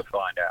there? Let's go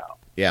find out.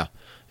 Yeah,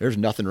 there's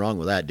nothing wrong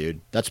with that, dude.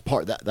 That's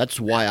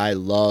why I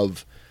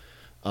love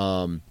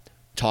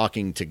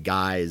talking to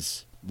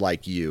guys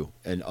like you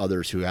and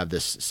others who have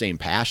this same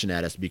passion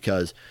at us,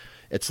 because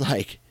it's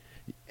like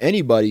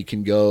anybody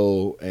can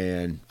go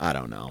and, I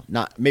don't know,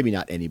 maybe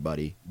not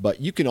anybody, but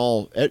you can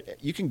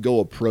go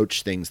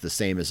approach things the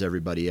same as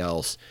everybody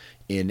else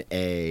in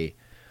a,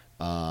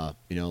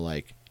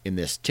 like in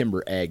this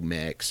timber ag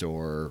mix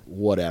or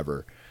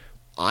whatever.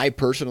 I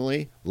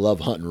personally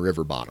love hunting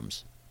river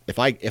bottoms. If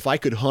I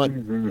could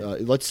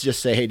hunt, let's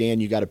just say, hey,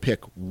 Dan, you got to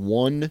pick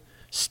one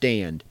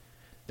stand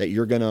that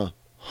you're going to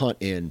hunt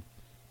in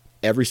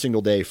every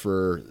single day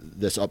for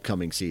this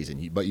upcoming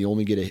season, but you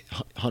only get to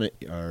hunt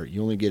it, or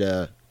you only get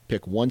to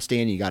pick one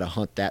stand, and you got to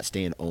hunt that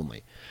stand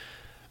only.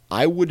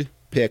 I would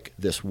pick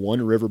this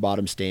one river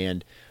bottom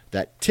stand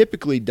that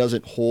typically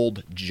doesn't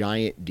hold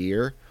giant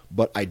deer,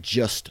 but I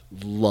just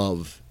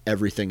love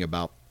everything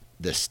about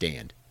this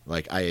stand.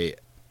 Like, I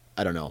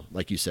don't know,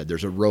 like you said,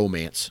 there's a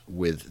romance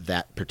with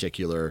that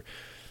particular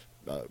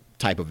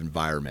type of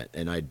environment,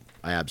 and I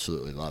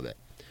absolutely love it.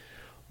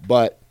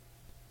 But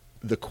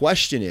the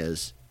question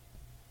is,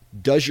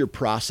 does your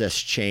process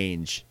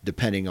change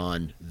depending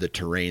on the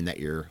terrain that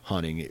you're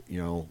hunting,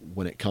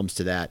 when it comes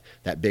to that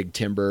big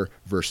timber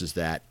versus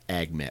that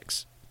ag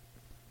mix?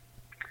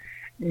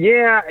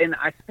 Yeah, and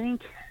I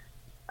think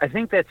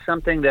that's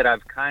something that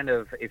I've kind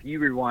of, if you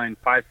rewind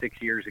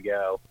 5-6 years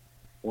ago,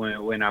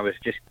 when I was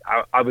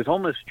I was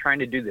almost trying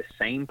to do the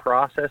same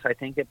process, I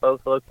think, at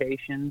both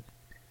locations.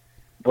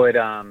 But,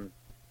 I'm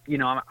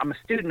a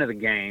student of the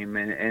game,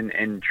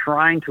 and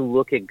trying to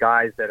look at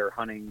guys that are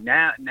hunting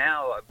now,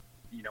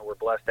 we're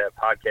blessed to have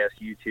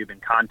podcasts, YouTube,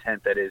 and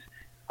content that is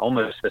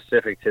almost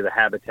specific to the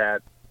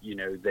habitat,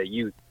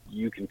 that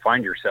you can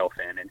find yourself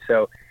in. And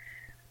so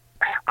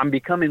I'm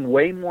becoming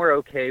way more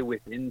okay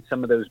within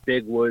some of those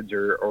big woods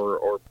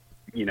or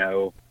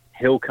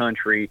hill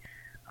country,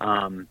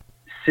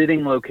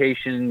 sitting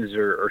locations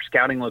or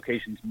scouting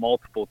locations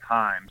multiple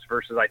times,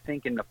 versus I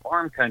think in the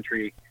farm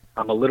country,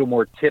 I'm a little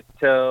more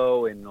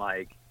tiptoe and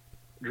like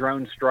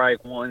drone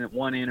strike,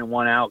 one in and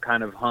one out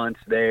kind of hunts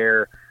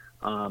there.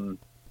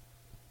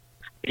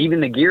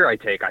 Even the gear I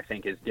take, I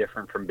think, is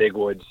different from big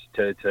woods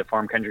to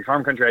farm country.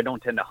 Farm country, I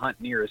don't tend to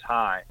hunt near as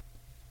high.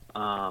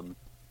 So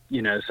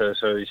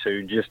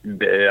just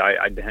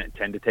I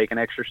tend to take an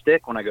extra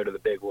stick when I go to the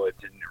big woods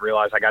and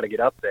realize I got to get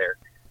up there.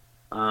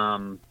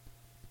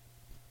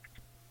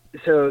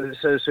 So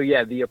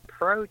yeah, the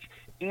approach,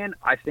 and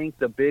I think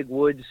the big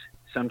woods,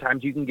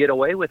 sometimes you can get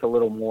away with a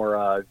little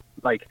more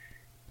like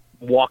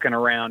walking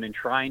around and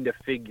trying to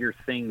figure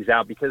things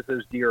out, because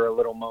those deer are a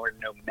little more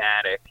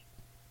nomadic.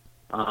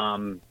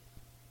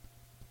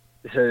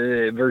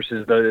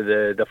 versus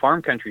the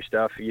farm country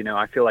stuff.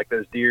 I feel like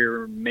those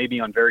deer maybe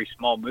on very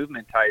small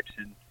movement types,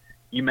 and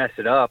you mess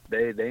it up,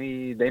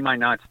 they might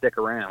not stick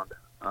around.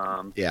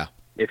 Yeah.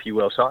 If you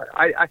will. So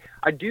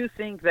I do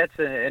think that's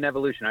an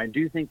evolution. I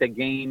do think the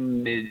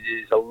game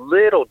is a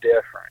little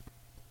different.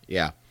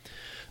 Yeah.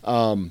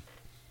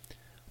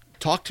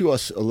 Talk to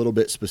us a little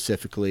bit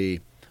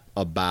specifically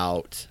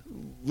about,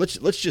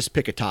 let's just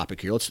pick a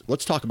topic here.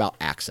 Let's talk about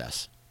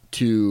access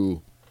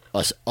to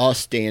a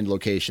stand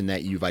location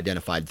that you've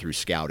identified through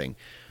scouting.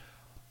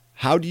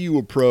 How do you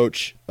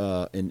approach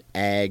an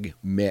ag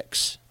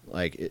mix?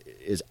 Like,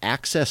 is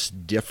access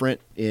different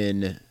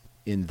in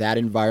that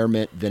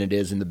environment than it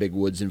is in the big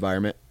woods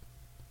environment?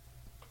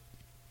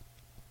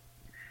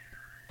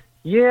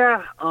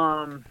 Yeah.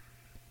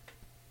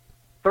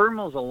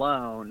 Thermals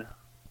alone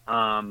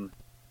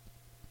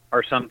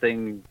are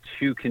something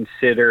to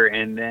consider.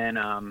 And then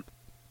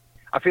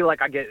I feel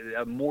like I get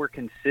more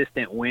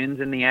consistent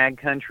winds in the ag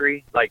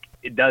country. Like,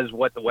 it does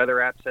what the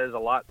weather app says, a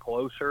lot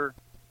closer.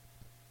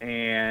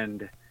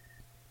 And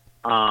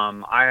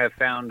I have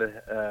found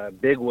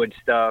big wood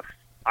stuff.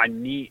 I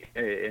need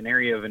an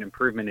area of an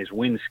improvement is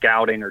wind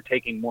scouting or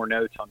taking more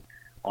notes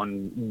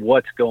on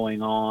what's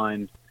going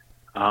on.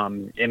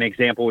 An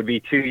example would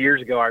be 2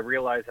 years ago, I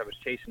realized I was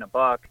chasing a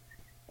buck,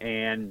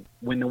 and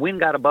when the wind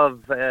got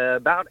above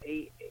about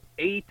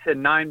 8 to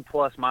 9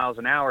 plus miles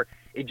an hour,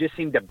 it just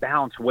seemed to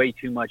bounce way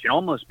too much and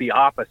almost be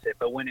opposite.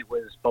 But when it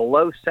was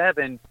below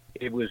 7,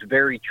 it was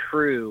very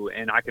true,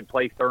 and I could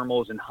play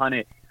thermals and hunt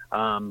it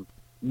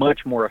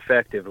much more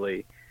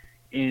effectively.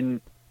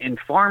 In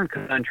farm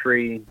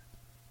country,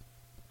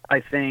 I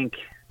think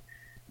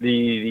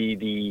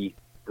the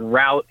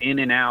route in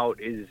and out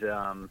is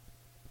a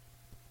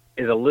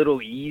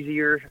little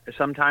easier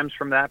sometimes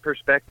from that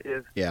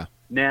perspective. Yeah.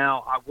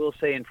 Now, I will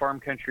say in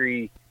farm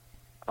country,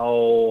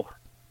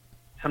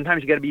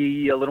 sometimes you got to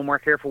be a little more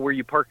careful where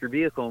you park your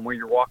vehicle and where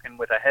you're walking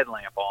with a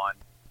headlamp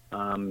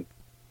on,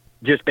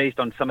 just based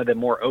on some of the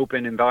more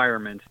open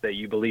environments that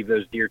you believe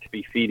those deer to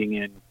be feeding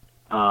in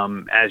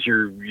as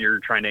you're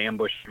trying to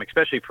ambush them,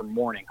 especially for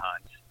morning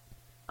hunts.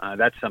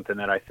 That's something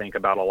that I think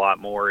about a lot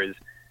more is,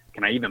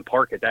 can I even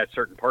park at that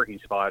certain parking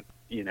spot,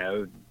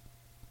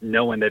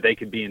 knowing that they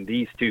could be in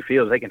these two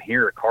fields. They can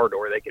hear a car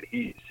door. They could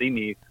see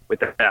me with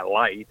that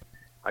light,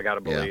 I got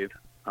to believe.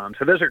 Yeah.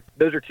 So those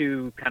are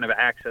two kind of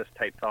access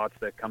type thoughts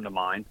that come to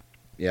mind.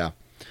 Yeah.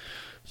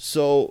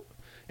 So,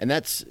 and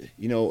that's,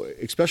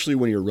 especially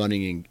when you're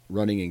running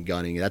and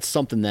gunning, that's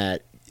something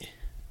that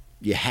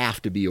you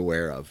have to be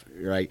aware of,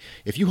 right?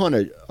 If you hunt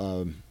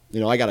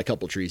I got a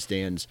couple tree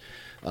stands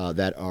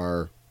that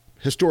are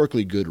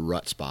historically good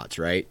rut spots,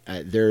 right?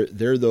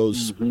 They're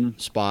those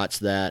spots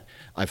that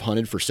I've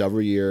hunted for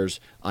several years.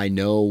 I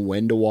know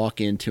when to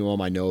walk into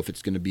them. I know if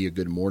it's going to be a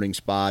good morning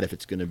spot, if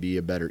it's going to be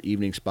a better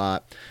evening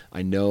spot.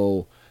 I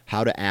know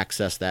how to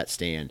access that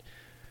stand.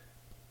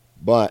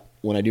 But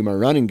when I do my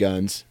running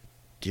guns,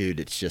 dude,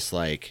 it's just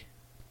like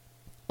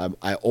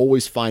I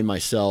always find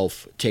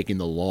myself taking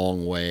the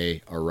long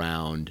way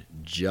around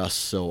just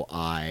so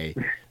I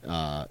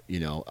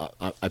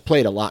play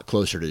it a lot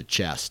closer to the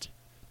chest,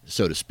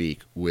 so to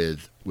speak,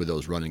 with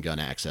those run and gun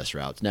access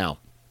routes. Now,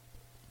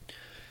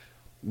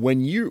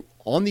 when you're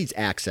on these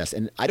access,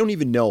 and I don't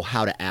even know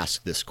how to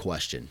ask this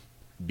question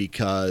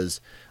because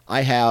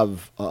I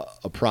have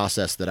a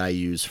process that I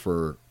use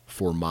for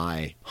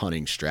my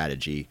hunting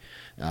strategy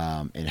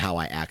and how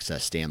I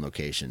access stand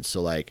locations.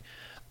 So like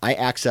I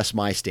access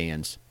my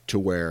stands to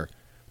where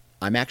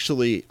I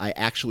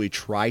actually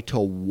try to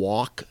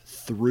walk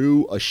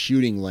through a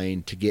shooting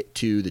lane to get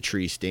to the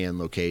tree stand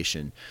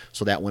location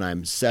so that when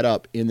I'm set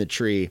up in the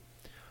tree,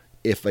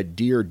 if a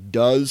deer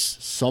does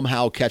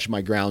somehow catch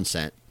my ground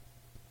scent,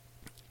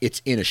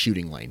 it's in a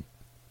shooting lane.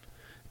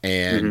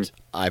 And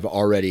I've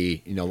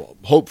already,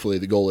 hopefully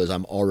the goal is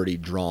I'm already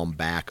drawn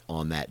back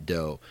on that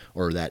doe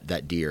or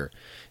that deer.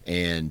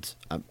 And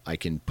I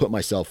can put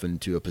myself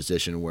into a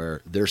position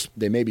where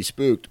they may be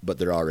spooked, but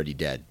they're already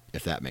dead,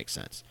 if that makes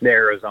sense. The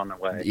arrow's on the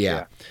way.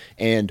 Yeah.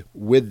 And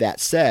with that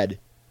said,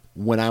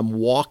 when I'm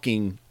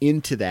walking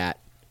into that,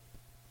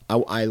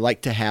 I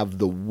like to have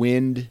the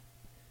wind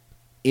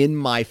in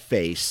my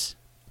face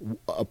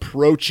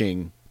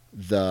approaching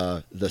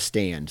the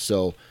stand.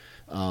 So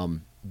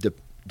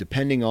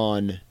depending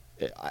on,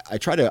 I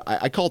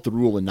call it the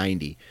rule of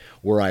 90,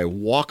 where I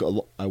walk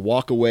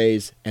a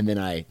ways and then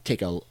I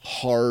take a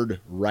hard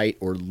right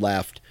or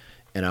left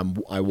and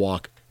I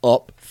walk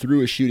up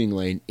through a shooting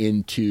lane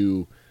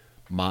into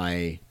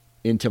my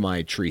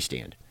tree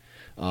stand.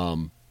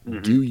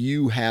 Do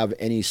you have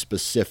any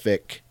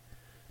specific,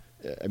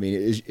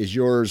 is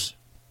yours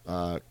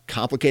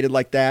complicated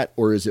like that,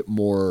 or is it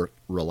more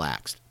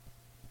relaxed?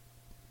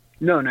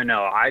 No.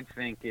 I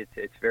think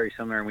it's very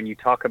similar. When you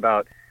talk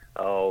about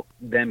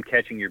them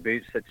catching your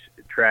boot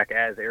track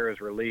as arrows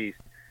released,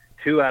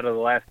 2 out of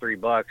the last 3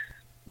 bucks,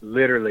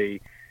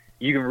 literally,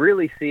 you can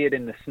really see it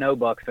in the snow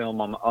buck film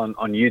on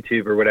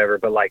YouTube or whatever,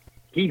 but like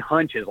he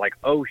hunches like,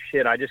 oh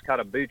shit, I just caught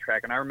a boot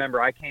track. And I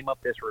remember I came up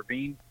this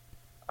ravine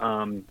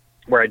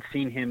where I'd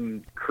seen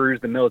him cruise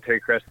the Military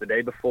Crest the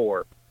day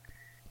before.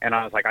 And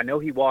I was like, I know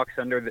he walks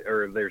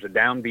or there's a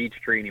down beech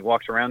tree, and he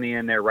walks around the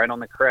end there right on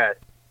the crest.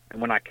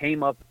 And when I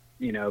came up,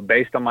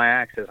 based on my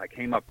access, I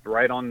came up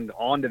right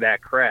onto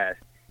that crest,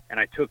 and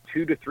I took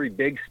 2 to 3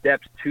 big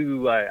steps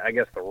to, I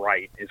guess the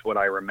right is what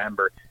I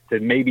remember, to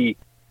maybe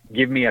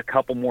give me a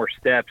couple more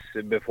steps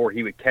before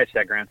he would catch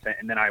that ground scent.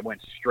 And then I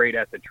went straight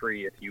at the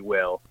tree, if you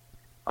will,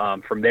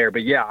 from there.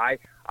 But yeah,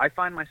 I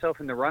find myself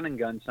in the run and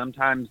gun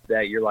sometimes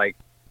that you're like,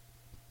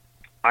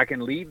 I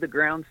can leave the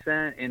ground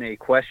scent in a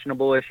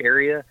questionable-ish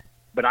area,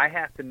 but I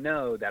have to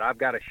know that I've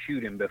got to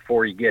shoot him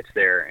before he gets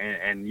there.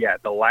 And yeah,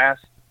 the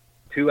last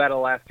 2 out of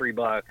the last 3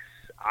 bucks,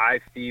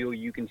 I feel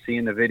you can see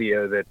in the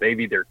video that they've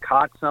either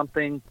caught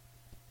something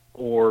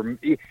or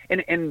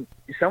and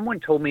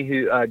someone told me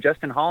who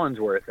Justin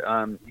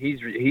Hollinsworth,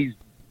 he's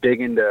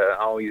big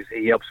into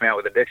he helps me out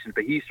with addictions,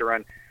 but he used to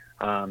run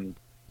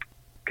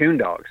coon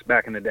dogs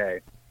back in the day.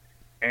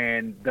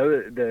 And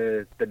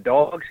the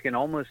dogs can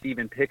almost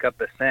even pick up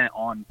the scent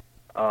on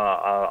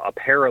a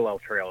parallel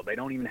trail. They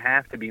don't even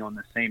have to be on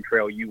the same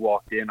trail you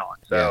walked in on.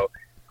 So yeah.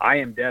 I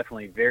am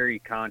definitely very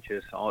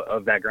conscious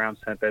of that ground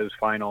scent, those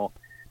final,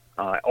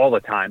 all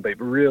the time. But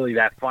really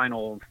that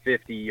final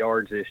 50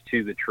 yards-ish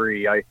to the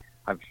tree,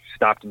 I've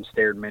stopped and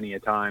stared many a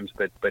times.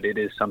 But it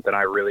is something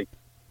I really,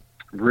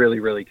 really,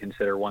 really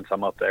consider once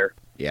I'm up there.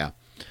 Yeah.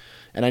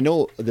 And I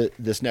know that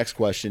this next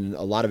question,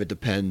 a lot of it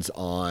depends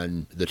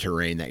on the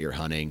terrain that you're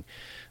hunting.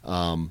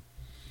 Let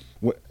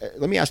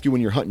me ask you, when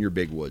you're hunting your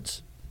big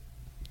woods,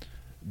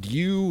 do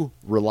you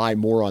rely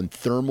more on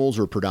thermals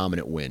or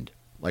predominant wind?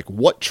 Like,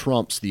 what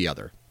trumps the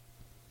other?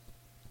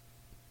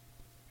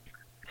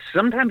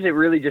 Sometimes it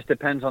really just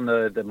depends on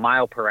the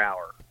mile per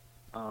hour.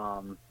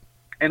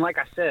 And like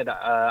I said,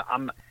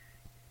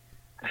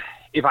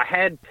 if I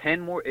had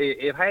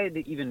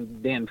even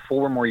then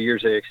 4 more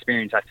years of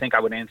experience, I think I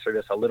would answer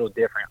this a little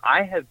different.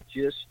 I have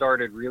just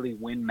started really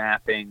wind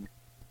mapping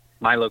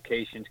my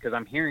locations because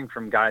I'm hearing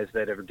from guys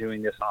that are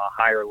doing this on a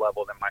higher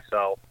level than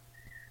myself.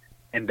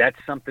 And that's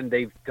something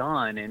they've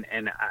done.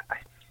 And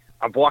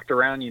I've walked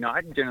around,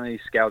 I generally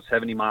scout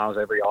 70 miles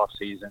every off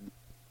season.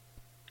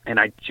 And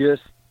I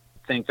just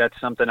think that's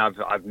something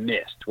I've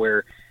missed,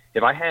 where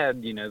if I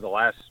had, the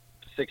last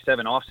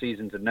 6-7 off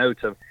seasons of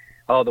notes of,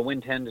 oh, the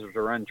wind tends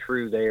to run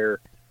true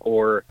there,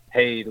 or,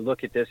 hey,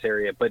 look at this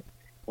area. But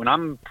when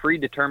I'm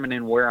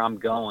predetermining where I'm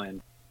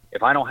going,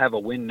 if I don't have a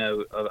wind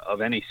note of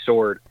any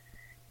sort,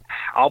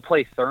 I'll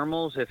play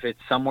thermals if it's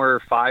somewhere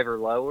 5 or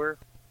lower,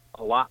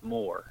 a lot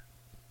more.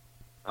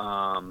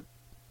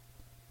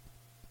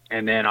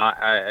 And then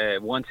I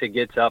once it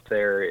gets up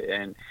there,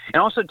 and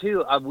also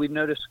too, we've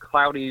noticed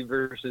cloudy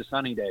versus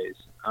sunny days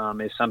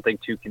is something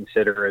to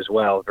consider as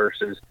well.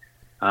 Versus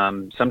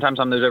sometimes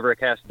on those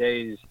overcast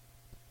days,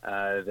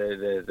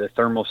 the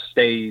thermals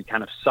stay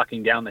kind of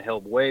sucking down the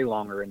hill way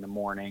longer in the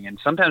morning, and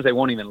sometimes they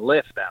won't even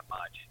lift that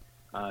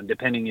much,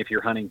 depending if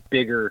you're hunting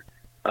bigger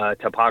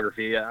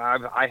topography.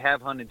 I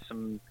have hunted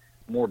some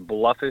more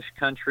bluffish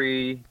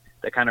country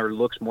that kind of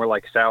looks more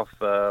like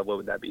what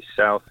would that be,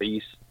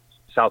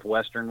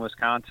 southwestern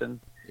Wisconsin,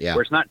 yeah,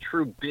 where it's not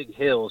true big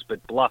hills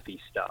but bluffy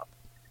stuff.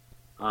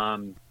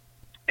 And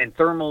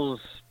thermals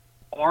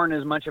aren't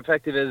as much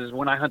effective as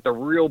when I hunt the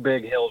real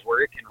big hills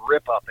where it can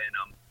rip up in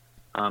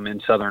them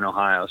in southern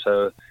Ohio.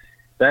 So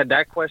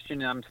that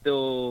question I'm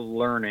still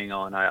learning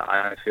on,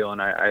 I feel, and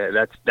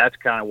that's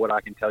kind of what I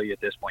can tell you at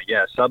this point.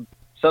 Yeah, sub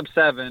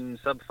 7,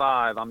 sub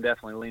 5, I'm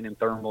definitely leaning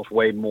thermals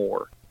way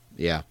more.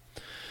 Yeah.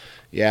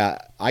 Yeah,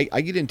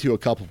 I get into a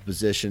couple of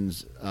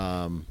positions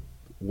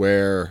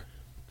where,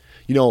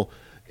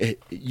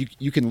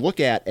 you can look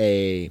at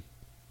a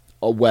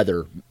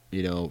weather,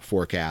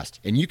 forecast,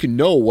 and you can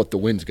know what the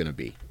wind's going to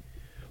be,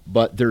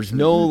 but there's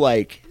no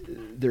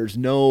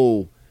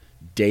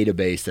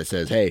database that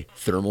says, hey,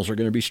 thermals are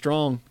going to be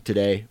strong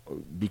today,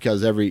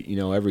 because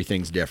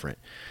everything's different.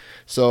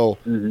 So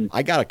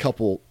I got a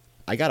couple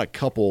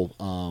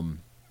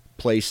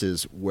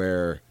places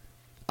where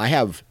I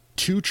have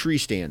 2 tree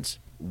stands,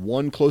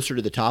 one closer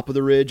to the top of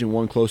the ridge and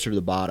one closer to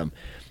the bottom.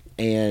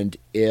 And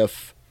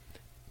if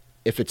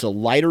it's a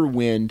lighter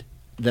wind,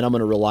 then I'm going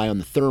to rely on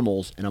the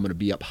thermals, and I'm going to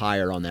be up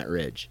higher on that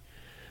ridge.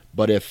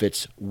 But if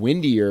it's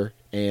windier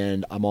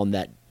and I'm on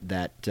that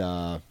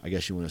I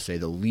guess you want to say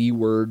the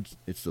leeward,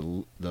 it's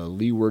the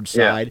leeward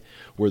side,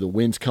 where the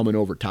wind's coming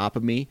over top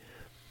of me,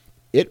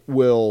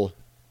 I'll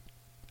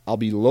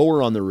be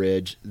lower on the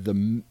ridge.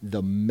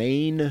 The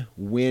main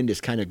wind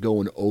is kind of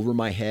going over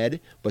my head,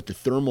 but the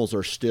thermals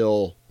are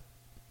still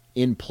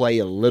in play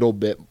a little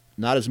bit,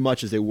 not as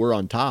much as they were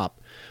on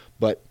top,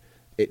 but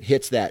it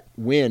hits that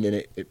wind and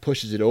it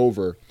pushes it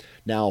over.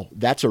 Now,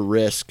 that's a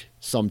risk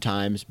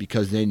sometimes,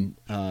 because then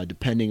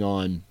depending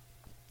on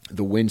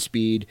the wind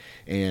speed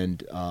and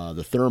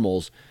the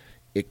thermals,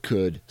 it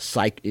could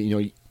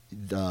the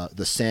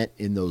scent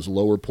in those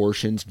lower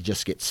portions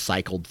just gets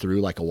cycled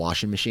through like a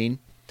washing machine.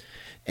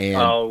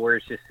 And where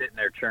it's just sitting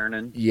there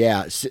churning.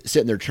 yeah,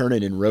 sitting there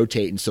turning and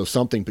rotating. So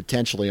something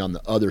potentially on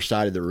the other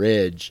side of the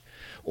ridge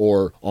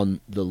or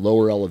on the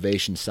lower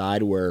elevation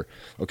side where,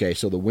 okay,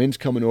 so the wind's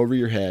coming over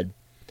your head.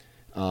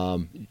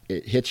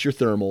 It hits your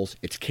thermals.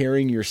 It's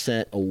carrying your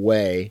scent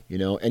away.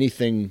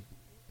 Anything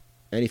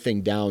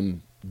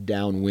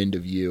downwind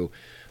of you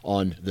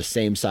on the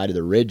same side of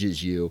the ridge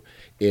as you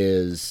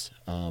is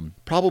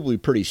probably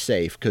pretty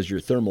safe because your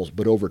thermals.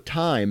 But over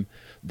time,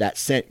 that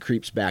scent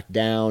creeps back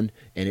down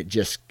and it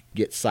just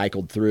gets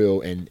cycled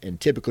through. And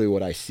typically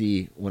what I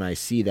see when I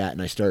see that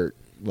and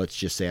let's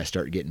just say I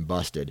start getting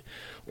busted,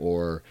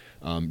 or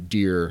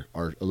deer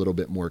are a little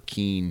bit more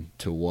keen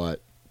to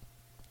what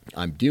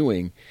I'm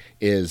doing,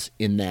 is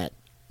in that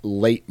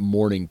late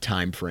morning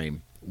time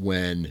frame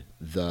when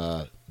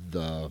the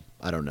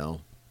I don't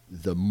know,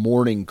 the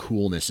morning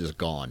coolness is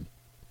gone,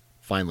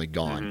 finally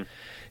gone, Mm-hmm.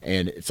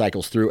 and it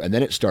cycles through, and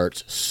then it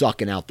starts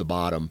sucking out the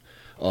bottom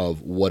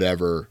of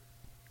whatever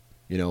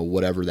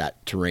that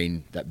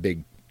terrain,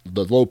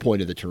 the low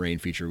point of the terrain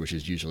feature, which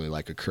is usually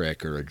like a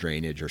creek or a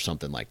drainage or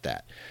something like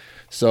that.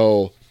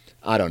 So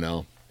I don't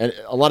know, and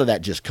a lot of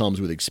that just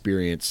comes with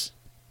experience.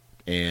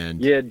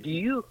 And Yeah, do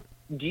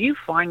you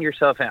find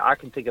yourself? And I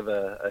can think of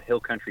a hill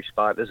country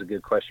spot. This is a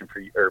good question for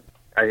you, or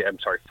I'm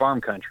sorry,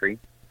 farm country.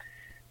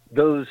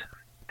 Those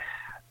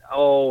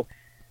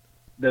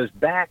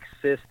back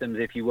systems,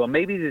 if you will.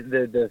 Maybe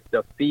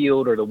the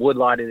field or the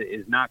woodlot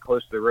is not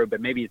close to the road, but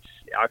maybe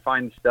I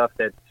find stuff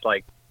that's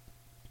like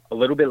a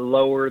little bit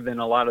lower than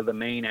a lot of the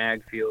main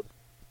ag fields.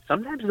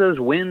 Sometimes those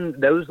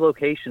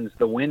locations,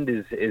 the wind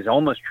is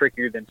almost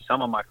trickier than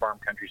some of my farm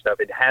country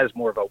stuff. It has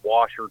more of a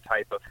washer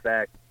type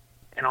effect.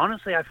 And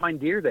honestly, I find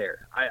deer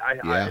there.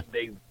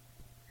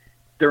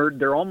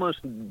 They're almost.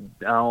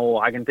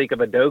 I can think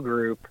of a doe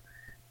group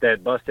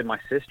that busted my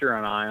sister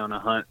and I on a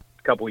hunt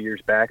a couple of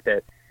years back.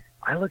 That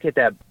I look at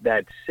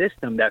that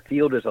system. That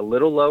field is a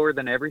little lower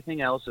than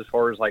everything else as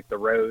far as like the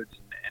roads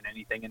and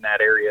anything in that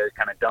area. It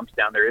kind of dumps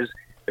down. There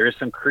is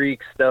some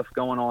creek stuff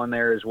going on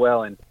there as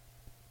well. And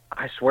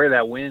I swear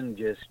that wind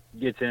just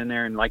gets in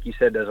there and, like you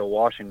said, does a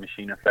washing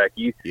machine effect.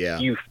 You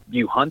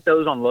hunt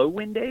those on low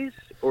wind days,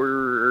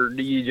 or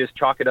do you just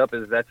chalk it up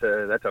as that's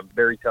a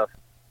very tough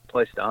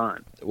place to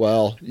hunt?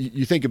 Well,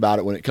 you think about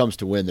it, when it comes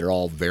to wind, they're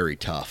all very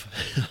tough.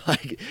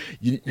 Like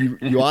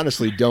you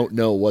honestly don't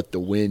know what the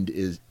wind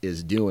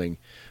is doing.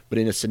 But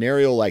in a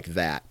scenario like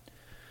that,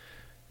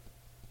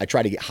 I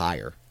try to get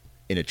higher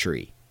in a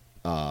tree.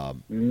 Try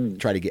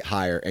to get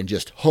higher and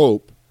just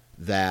hope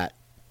that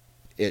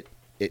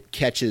it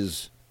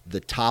catches the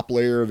top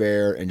layer of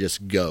air and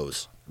just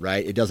goes,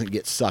 right? It doesn't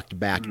get sucked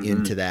back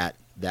into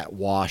that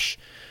wash.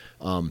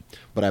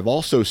 But I've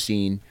also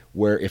seen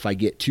where if I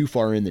get too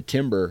far in the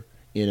timber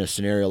in a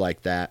scenario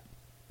like that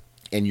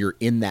and you're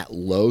in that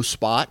low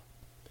spot,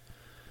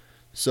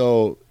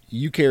 so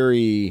you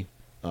carry,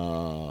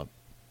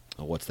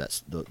 what's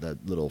that, that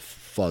little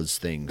fuzz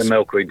thing? The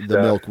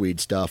milkweed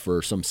stuff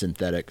or some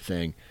synthetic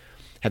thing.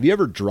 Have you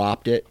ever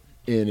dropped it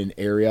in an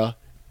area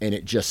and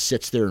it just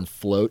sits there and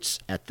floats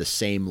at the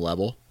same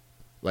level?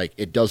 Like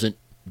it doesn't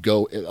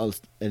go,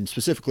 and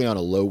specifically on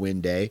a low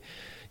wind day,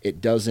 it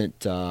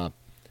doesn't go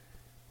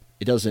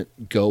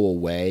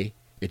away.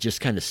 It just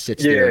kind of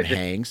sits there and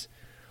hangs.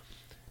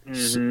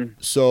 Mm-hmm.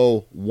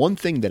 So one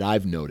thing that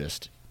I've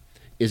noticed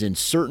is in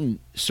certain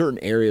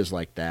areas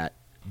like that,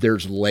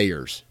 there's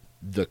layers.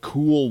 The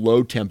cool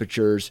low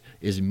temperatures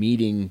is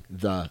meeting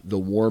the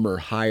warmer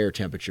higher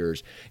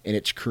temperatures, and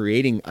it's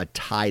creating a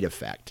tide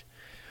effect.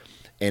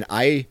 And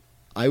I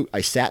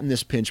sat in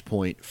this pinch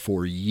point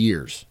for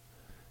years.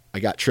 I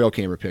got trail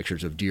camera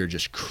pictures of deer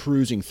just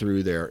cruising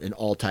through there in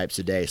all types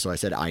of days. So I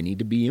said, I need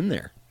to be in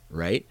there,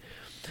 right?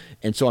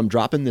 And so I'm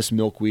dropping this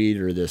milkweed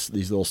or these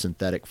little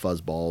synthetic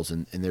fuzz balls,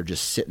 and they're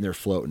just sitting there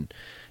floating.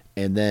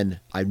 And then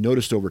I've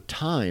noticed over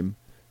time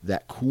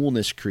that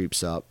coolness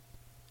creeps up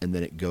and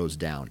then it goes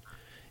down.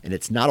 And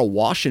it's not a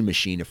washing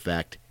machine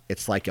effect.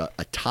 It's like a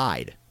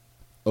tide,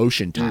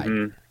 ocean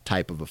tide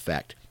type of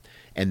effect.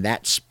 And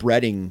that's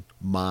spreading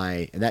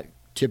and that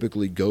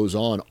typically goes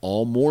on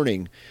all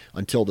morning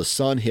until the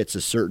sun hits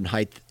a certain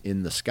height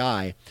in the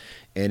sky,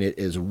 and it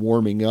is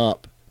warming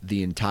up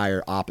the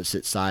entire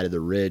opposite side of the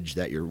ridge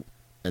and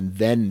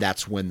then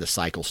that's when the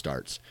cycle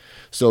starts.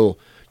 So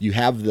you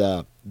have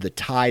the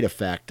tide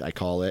effect, I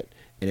call it,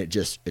 and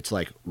it's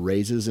like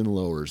raises and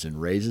lowers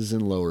and raises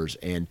and lowers.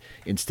 And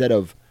instead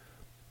of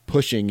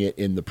pushing it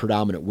in the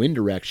predominant wind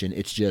direction,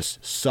 it's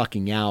just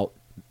sucking out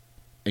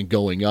and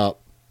going up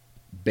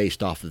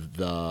based off of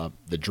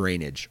the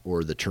drainage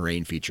or the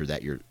terrain feature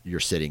that you're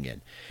sitting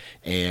in.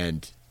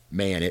 And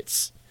man, it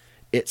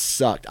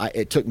sucked.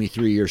 It took me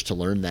 3 years to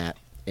learn that,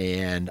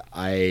 and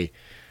I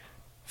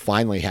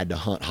finally had to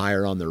hunt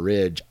higher on the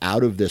ridge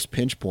out of this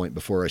pinch point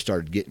before I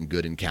started getting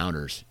good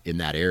encounters in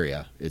that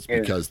area. It's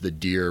because the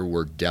deer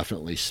were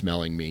definitely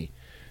smelling me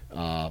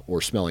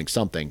or smelling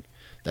something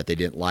that they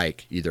didn't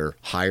like, either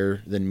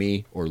higher than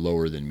me or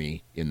lower than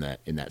me in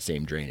that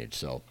same drainage.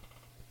 So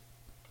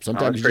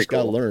sometimes you just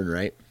got to learn,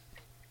 right?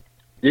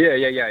 Yeah.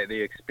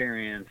 The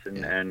experience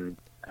and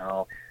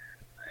Oh,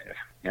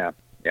 yeah,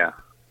 yeah.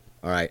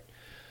 All right.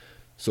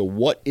 So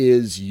what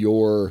is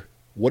your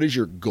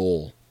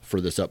goal for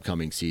this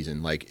upcoming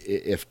season? Like,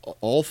 if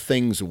all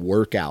things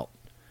work out,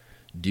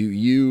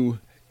 do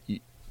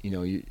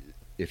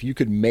if you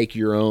could make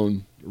your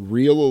own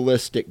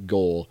realistic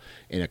goal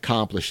and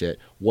accomplish it,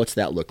 what's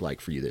that look like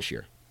for you this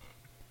year?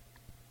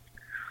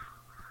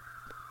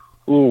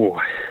 Ooh,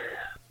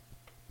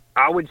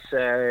 I would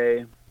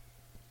say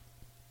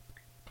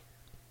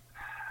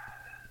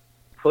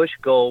push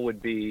goal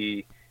would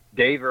be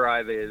Dave or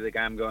I, the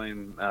guy I'm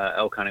going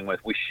elk hunting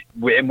with.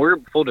 And we're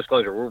full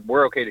disclosure,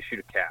 we're okay to shoot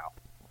a cow.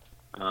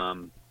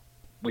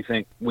 We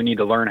think we need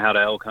to learn how to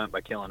elk hunt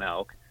by killing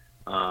elk.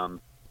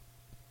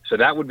 So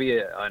that would be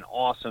an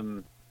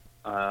awesome.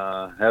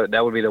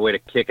 That would be the way to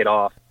kick it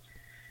off.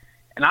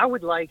 And I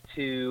would like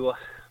to.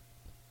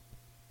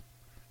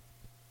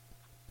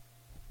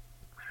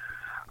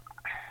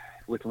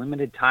 With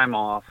limited time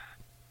off,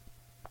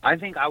 I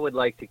think I would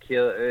like to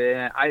kill.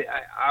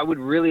 I would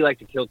really like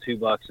to kill 2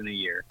 bucks in a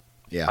year.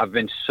 Yeah, I've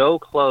been so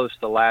close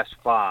the last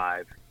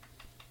 5,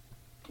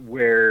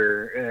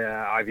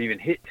 where I've even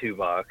hit 2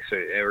 bucks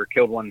or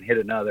killed one and hit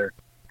another.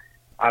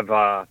 I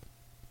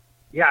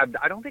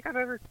don't think I've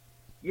ever.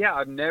 Yeah,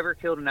 I've never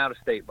killed an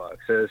out-of-state buck.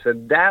 So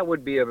that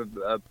would be a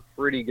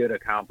pretty good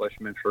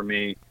accomplishment for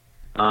me.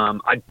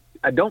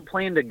 I don't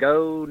plan to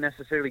go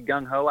necessarily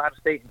gung-ho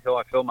out-of-state until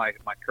I fill my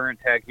current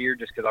tag here,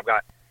 just because I've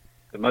got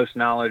the most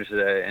knowledge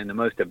and the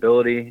most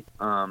ability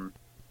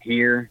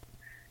here.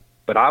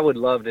 But I would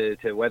love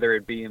to, whether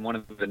it be in one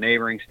of the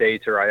neighboring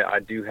states, or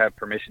I do have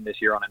permission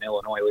this year on an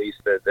Illinois lease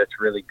that's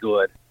really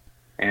good.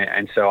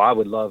 And so I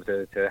would love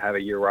to have a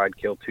year where I'd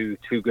kill two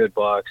good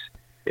bucks.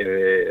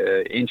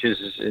 Inches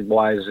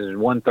wise is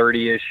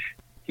 130-ish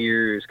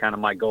here is kind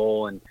of my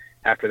goal. And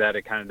after that,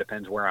 it kind of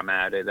depends where I'm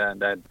at.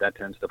 That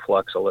tends to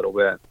flux a little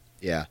bit.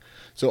 Yeah.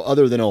 So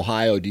other than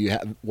Ohio, do you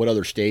have what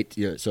other state?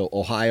 So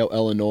Ohio,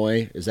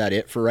 Illinois, is that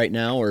it for right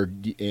now, or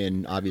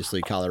in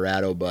obviously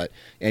Colorado, but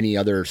any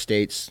other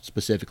states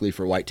specifically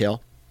for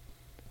whitetail?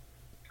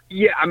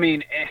 Yeah, I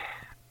mean,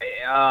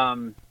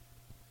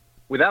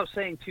 without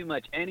saying too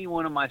much, any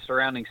one of my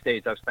surrounding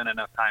states, I've spent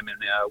enough time in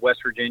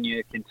West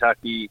Virginia,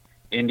 Kentucky,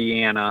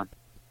 Indiana.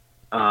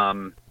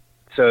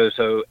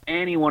 So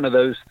any one of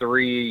those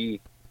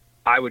 3.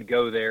 I would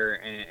go there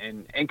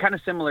and kind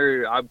of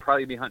similar. I'd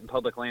probably be hunting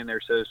public land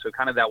there. So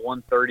kind of that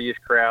 130-ish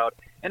crowd.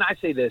 And I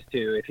say this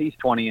too, if he's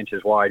 20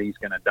 inches wide, he's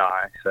going to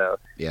die. So,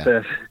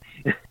 yeah.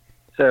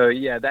 So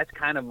yeah, that's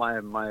kind of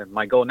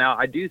my goal. Now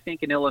I do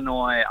think in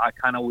Illinois, I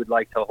kind of would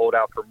like to hold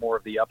out for more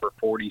of the upper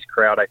 40s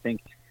crowd. I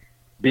think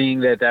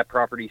being that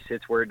property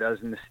sits where it does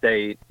in the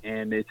state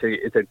and it's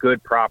a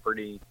good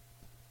property.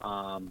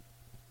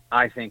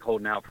 I think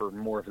holding out for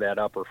more of that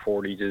upper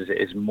 40s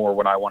is more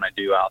what I want to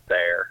do out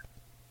there.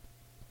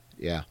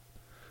 Yeah.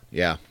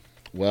 Yeah.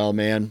 Well,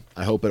 man,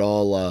 I hope it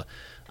all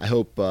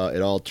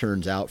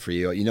turns out for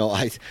you. You know,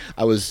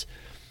 I was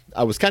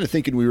kind of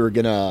thinking we were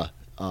going to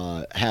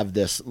have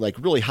this like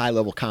really high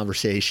level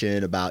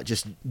conversation about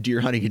just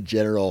deer hunting in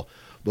general,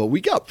 but we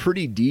got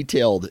pretty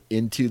detailed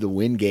into the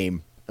wind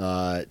game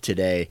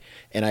today.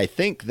 And I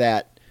think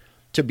that,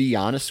 to be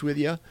honest with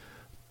you,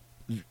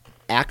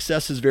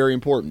 access is very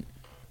important.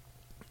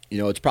 You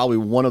know, it's probably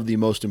one of the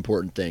most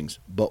important things.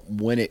 But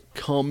when it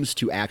comes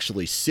to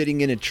actually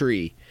sitting in a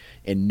tree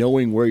and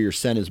knowing where your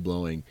scent is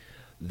blowing,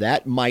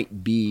 that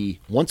might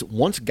be,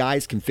 once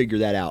guys can figure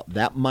that out,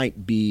 that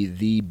might be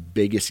the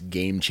biggest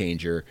game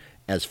changer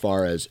as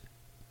far as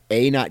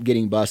A, not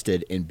getting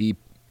busted, and B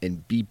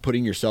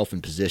putting yourself in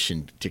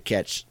position to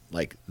catch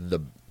like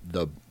the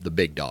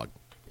big dog,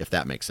 if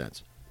that makes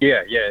sense.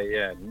 Yeah.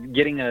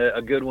 Getting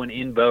a good one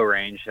in bow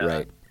range.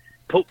 Right.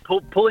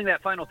 Pulling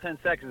that final 10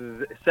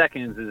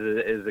 seconds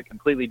is a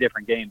completely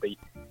different game, but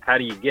how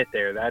do you get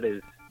there? That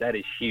is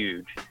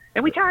huge.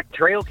 And we talked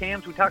trail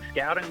cams, we talked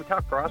scouting, we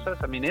talked process.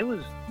 I mean, it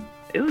was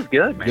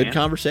good, man. Good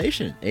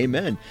conversation.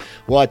 Amen.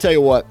 Well, I tell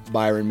you what,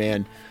 Byron,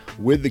 man,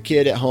 with the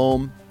kid at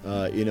home,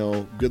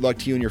 good luck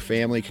to you and your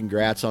family.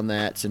 Congrats on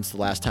that since the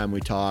last time we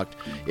talked.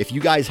 If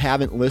you guys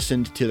haven't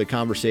listened to the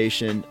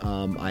conversation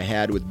I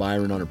had with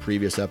Byron on a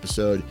previous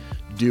episode,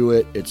 do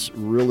it. It's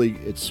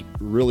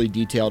really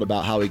detailed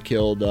about how he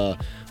killed a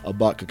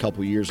buck a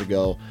couple years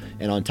ago.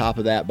 And on top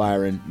of that,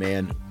 Byron,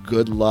 man,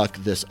 good luck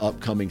this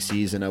upcoming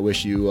season. I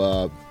wish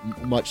you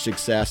much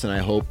success, and I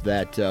hope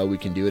that we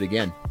can do it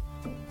again.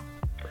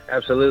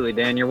 Absolutely,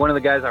 Dan. You're one of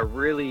the guys I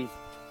really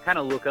kind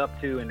of look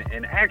up to,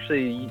 and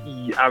actually,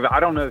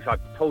 I don't know if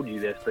I've told you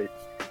this, but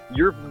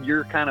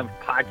your kind of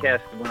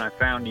podcast, when I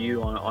found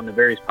you on the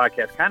various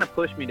podcasts, kind of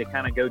pushed me to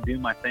kind of go do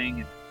my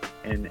thing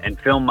and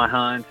film my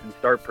hunts and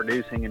start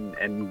producing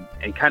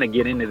and kind of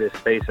get into this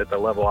space at the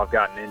level I've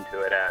gotten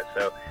into it at.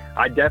 So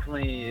I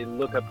definitely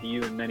look up to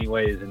you in many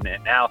ways, and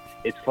now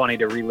it's funny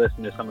to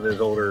re-listen to some of those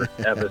older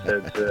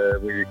episodes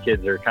where your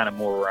kids are kind of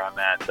more where I'm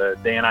at. So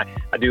Dan,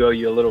 I do owe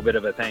you a little bit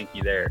of a thank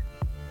you there.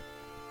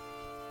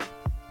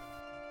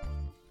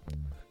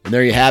 And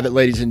there you have it,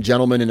 ladies and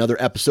gentlemen, another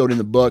episode in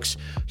the books.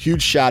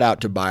 Huge shout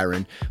out to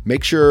Byron.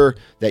 Make sure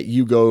that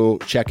you go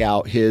check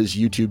out his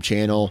YouTube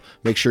channel.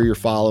 Make sure you're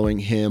following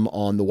him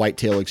on the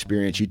Whitetail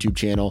Experience YouTube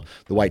channel,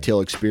 the Whitetail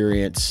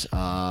Experience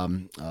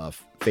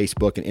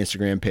Facebook and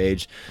Instagram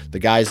page. The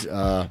guy's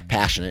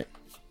passionate.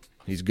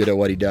 He's good at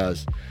what he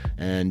does,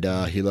 and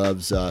he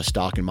loves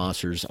stalking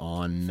monsters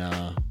on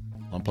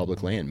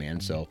public land, man.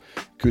 So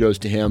kudos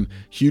to him.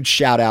 Huge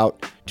shout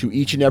out to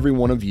each and every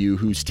one of you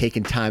who's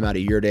taken time out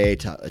of your day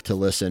to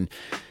listen.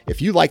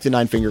 If you like the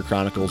Nine Finger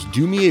Chronicles,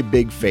 do me a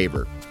big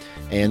favor,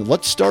 and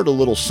let's start a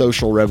little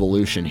social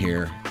revolution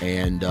here,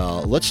 and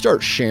let's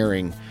start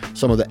sharing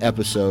some of the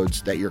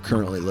episodes that you're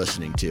currently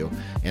listening to,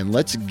 and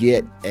let's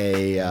get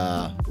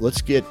a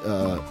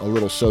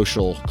little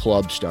social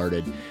club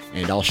started,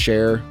 and I'll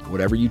share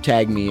whatever you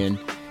tag me in,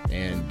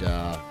 and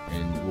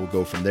we'll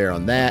go from there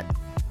on that.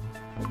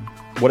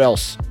 What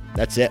else?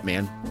 That's it,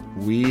 man.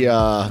 We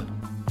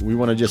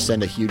want to just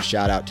send a huge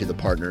shout out to the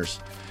partners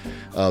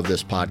of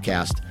this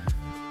podcast: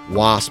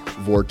 Wasp,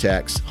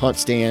 Vortex, Hunt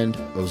Stand,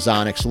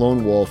 Ozonics,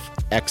 Lone Wolf,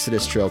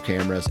 Exodus Trail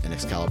Cameras, and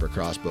Excalibur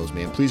Crossbows,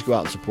 man. Please go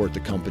out and support the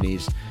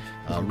companies.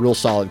 Real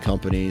solid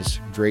companies,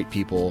 great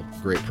people,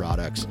 great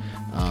products.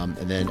 And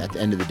then at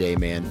the end of the day,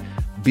 man,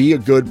 be a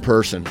good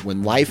person.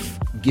 When life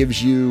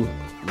gives you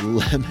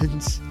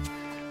lemons,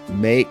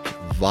 make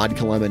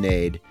vodka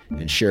lemonade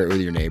and share it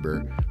with your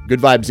neighbor. Good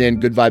vibes in,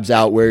 good vibes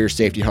out. Wear your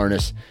safety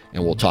harness,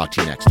 and we'll talk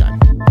to you next time.